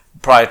drinking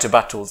prior to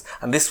battles.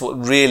 And this what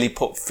really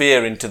put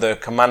fear into the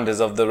commanders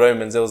of the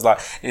Romans. It was like,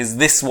 is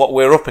this what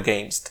we're up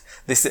against?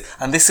 This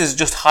is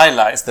just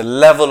highlights the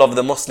level of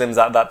the Muslims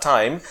at that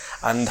time,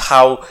 and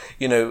how,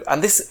 you know,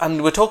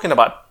 and we're talking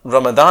about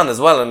Ramadan as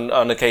well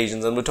on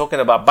occasions, and we're talking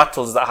about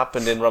battles that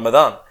happened in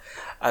Ramadan.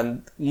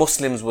 And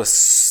Muslims were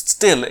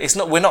still,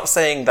 we're not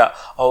saying that,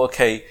 oh,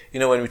 okay, you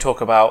know, when we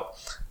talk about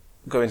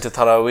going to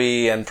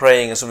Taraweeh and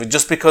praying and stuff,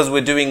 just because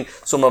we're doing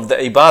some of the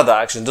ibadah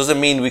action doesn't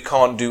mean we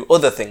can't do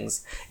other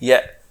things.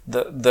 Yet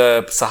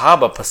the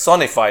Sahaba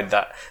personified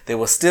that. They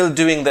were still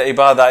doing the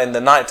ibadah in the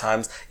night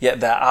times, yet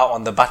they're out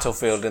on the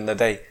battlefield in the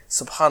day.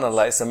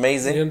 Subhanallah, it's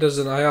amazing. And there's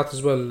an ayat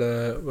as well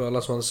where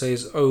Allah SWT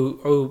says,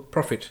 O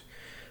Prophet,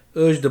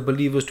 urge the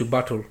believers to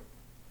battle.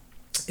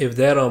 if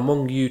there are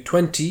among you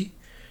 20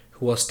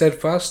 who are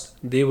steadfast,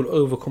 they will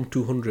overcome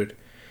 200.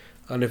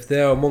 And if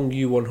there are among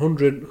you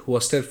 100 who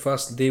are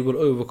steadfast, they will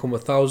overcome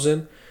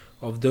 1,000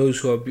 of those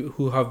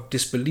who have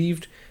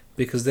disbelieved,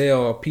 because they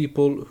are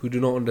people who do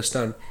not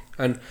understand.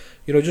 And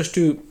just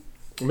to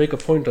make a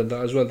point on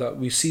that as well, that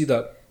we see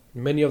that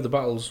many of the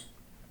battles,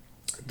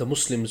 the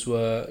Muslims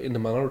were in the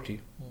minority.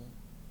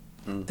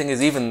 The thing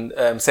is, even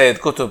Sayyid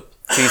Qutb,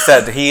 he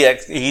said,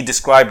 he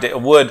described it, a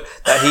word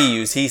that he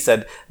used. He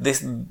said the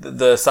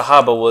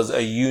Sahaba was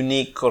a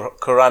unique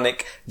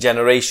Quranic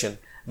generation.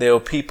 They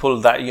were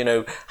people that,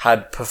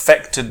 had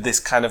perfected this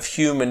kind of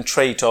human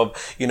trait of,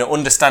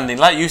 understanding,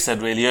 like you said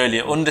really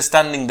earlier,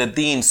 understanding the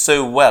deen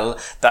so well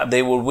that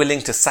they were willing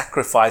to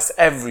sacrifice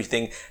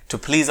everything to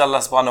please Allah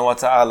subhanahu wa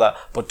ta'ala,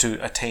 but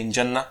to attain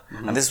Jannah.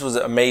 And this was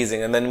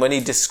amazing. And then when he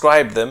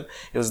described them,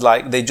 it was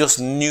like they just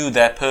knew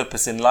their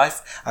purpose in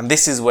life. And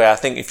this is where I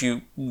think, if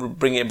you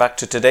bring it back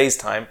to today's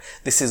time,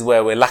 this is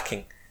where we're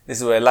lacking. This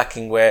is where we're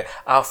lacking, where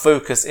our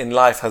focus in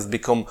life has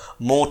become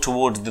more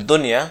towards the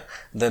dunya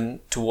than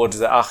towards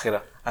the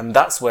akhirah. And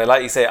that's where,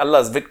 like you say,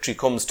 Allah's victory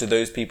comes to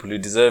those people who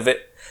deserve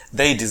it.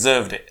 They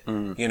deserved it.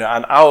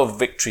 And our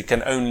victory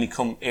can only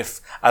come if,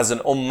 as an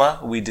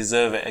ummah, we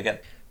deserve it again.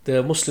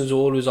 The Muslims were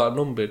always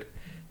outnumbered.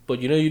 But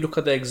you look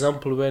at the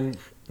example when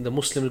the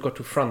Muslims got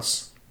to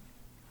France,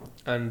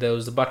 and there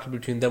was the battle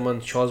between them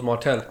and Charles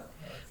Martel.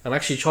 And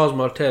actually Charles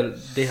Martel,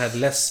 they had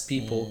less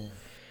people.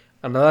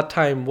 And at that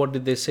time, what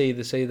did they say?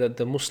 They say that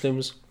the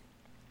Muslims,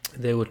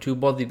 they were too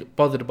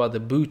bothered about the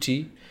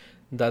booty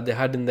that they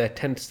had in their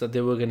tents, that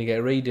they were going to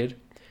get raided,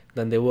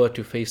 than they were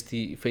to face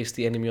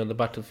the enemy on the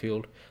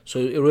battlefield. So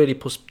it really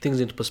puts things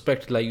into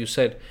perspective, like you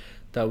said,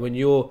 that when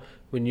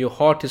your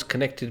heart is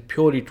connected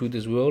purely to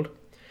this world,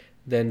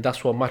 then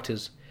that's what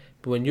matters.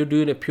 But when you're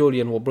doing it purely,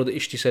 and what Brother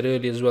Ishti said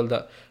earlier as well,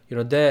 that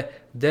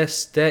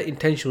their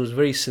intention was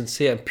very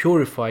sincere and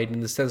purified, in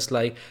the sense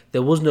like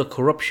there was no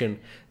corruption.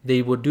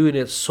 They were doing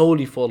it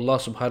solely for Allah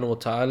subhanahu wa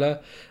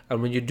ta'ala.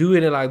 And when you're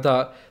doing it like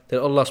that,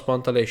 then Allah subhanahu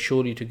wa ta'ala is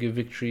surely to give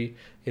victory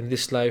in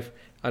this life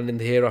and in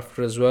the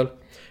hereafter as well.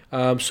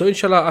 So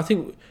inshallah, I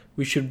think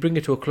we should bring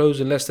it to a close,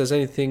 unless there's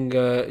anything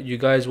you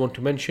guys want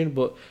to mention.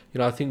 But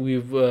I think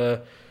we've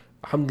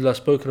alhamdulillah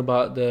spoken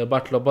about the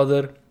Battle of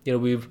Badr.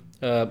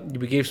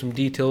 We gave some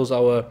details.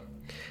 Our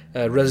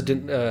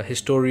resident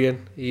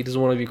historian, he doesn't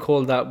want to be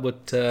called that,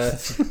 but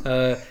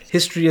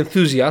history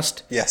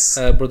enthusiast, Yes.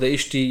 Brother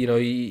Ishti,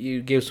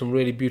 he gave some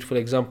really beautiful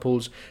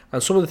examples.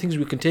 And some of the things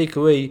we can take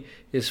away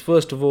is,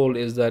 first of all,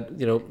 is that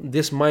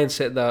this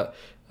mindset that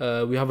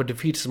we have a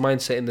defeatist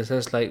mindset, in the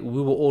sense like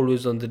we were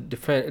always on the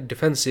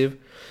defensive.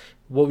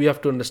 What we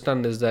have to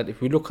understand is that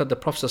if we look at the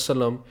Prophet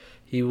ﷺ,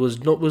 he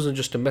wasn't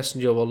just a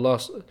messenger of Allah.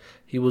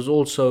 He was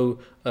also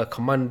a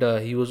commander.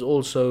 He was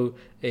also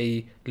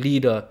a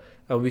leader.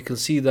 And we can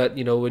see that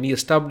when he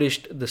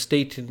established the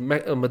state in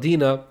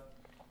Medina,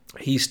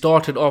 he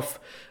started off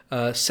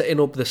setting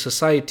up the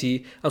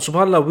society. And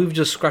subhanAllah, we've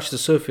just scratched the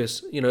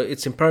surface.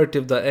 It's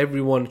imperative that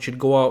everyone should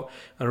go out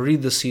and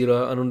read the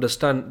seerah and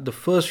understand the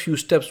first few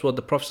steps what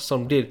the Prophet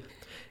ﷺ did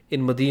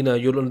in Medina.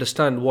 You'll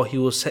understand what he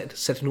was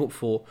setting up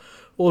for.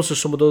 Also,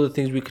 some of the other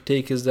things we could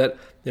take is that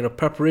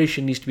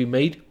preparation needs to be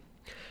made,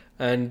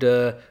 and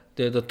the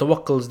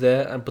tawakkul's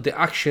there, but the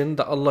action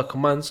that Allah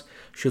commands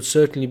should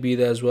certainly be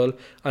there as well.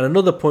 And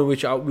another point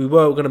which we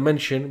were going to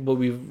mention, but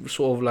we've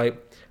sort of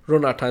like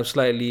run out of time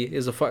slightly,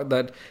 is the fact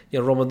that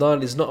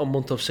Ramadan is not a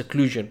month of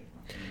seclusion.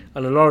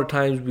 And a lot of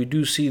times we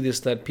do see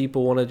this, that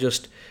people want to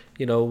just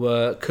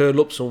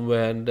curl up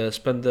somewhere and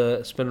spend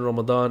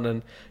Ramadan.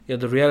 And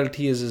the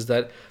reality is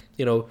that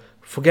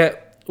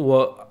forget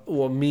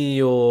what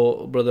me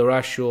or Brother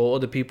Rash or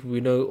other people we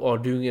know are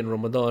doing in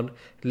Ramadan.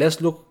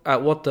 Let's look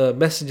at what the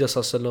Messenger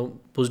ﷺ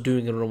was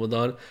doing in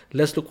Ramadan.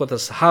 Let's look what the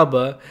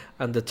Sahaba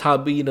and the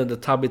Tabi'in and the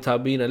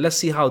Tabi'in, and let's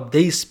see how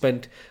they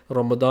spent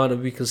Ramadan.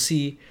 And we can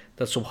see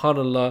that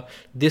subhanAllah,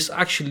 this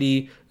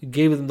actually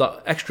gave them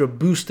the extra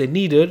boost they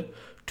needed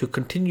to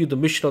continue the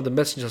mission of the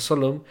Messenger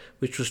ﷺ,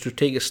 which was to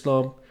take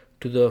Islam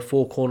to the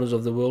four corners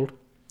of the world.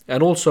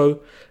 And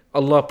also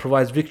Allah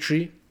provides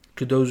victory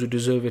to those who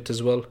deserve it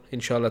as well,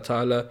 inshallah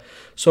ta'ala.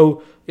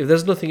 So if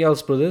there's nothing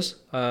else, brothers,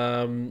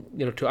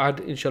 to add,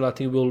 inshallah, I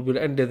think we'll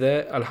end it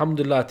there.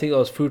 Alhamdulillah, I think that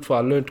was fruitful.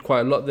 I learned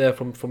quite a lot there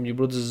from you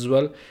brothers as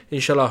well.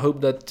 Inshallah, I hope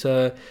that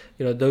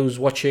those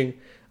watching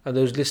and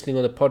those listening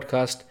on the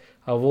podcast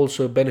have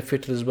also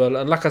benefited as well.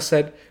 And like I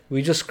said,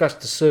 we just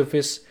scratched the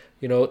surface.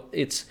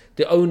 It's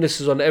the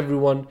onus is on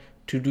everyone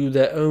to do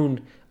their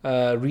own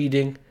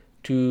reading,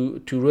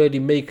 to really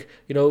make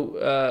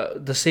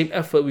the same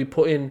effort we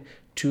put in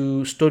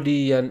to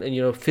study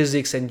and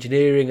physics,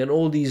 engineering, and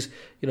all these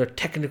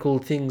technical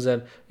things.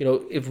 And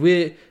if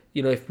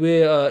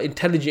we're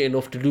intelligent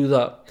enough to do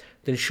that,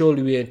 then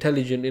surely we are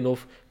intelligent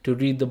enough to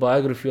read the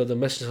biography of the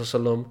Messenger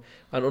ﷺ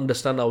and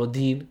understand our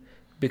deen,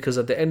 because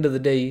at the end of the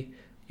day,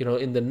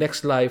 in the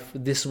next life,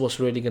 this is what's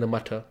really going to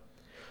matter.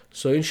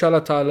 So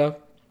inshallah ta'ala,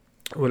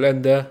 we'll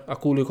end there.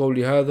 أقول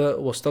قولي هذا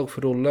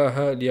واستغفر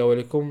الله لي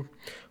ولكم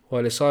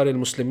ولسائر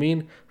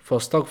المسلمين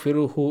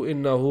فاستغفروه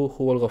إنه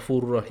هو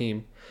الغفور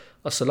الرحيم.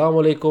 السلام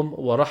عليكم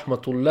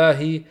ورحمة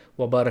الله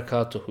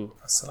وبركاته.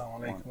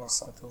 Assalamu alaikum wa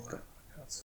rahmatullah.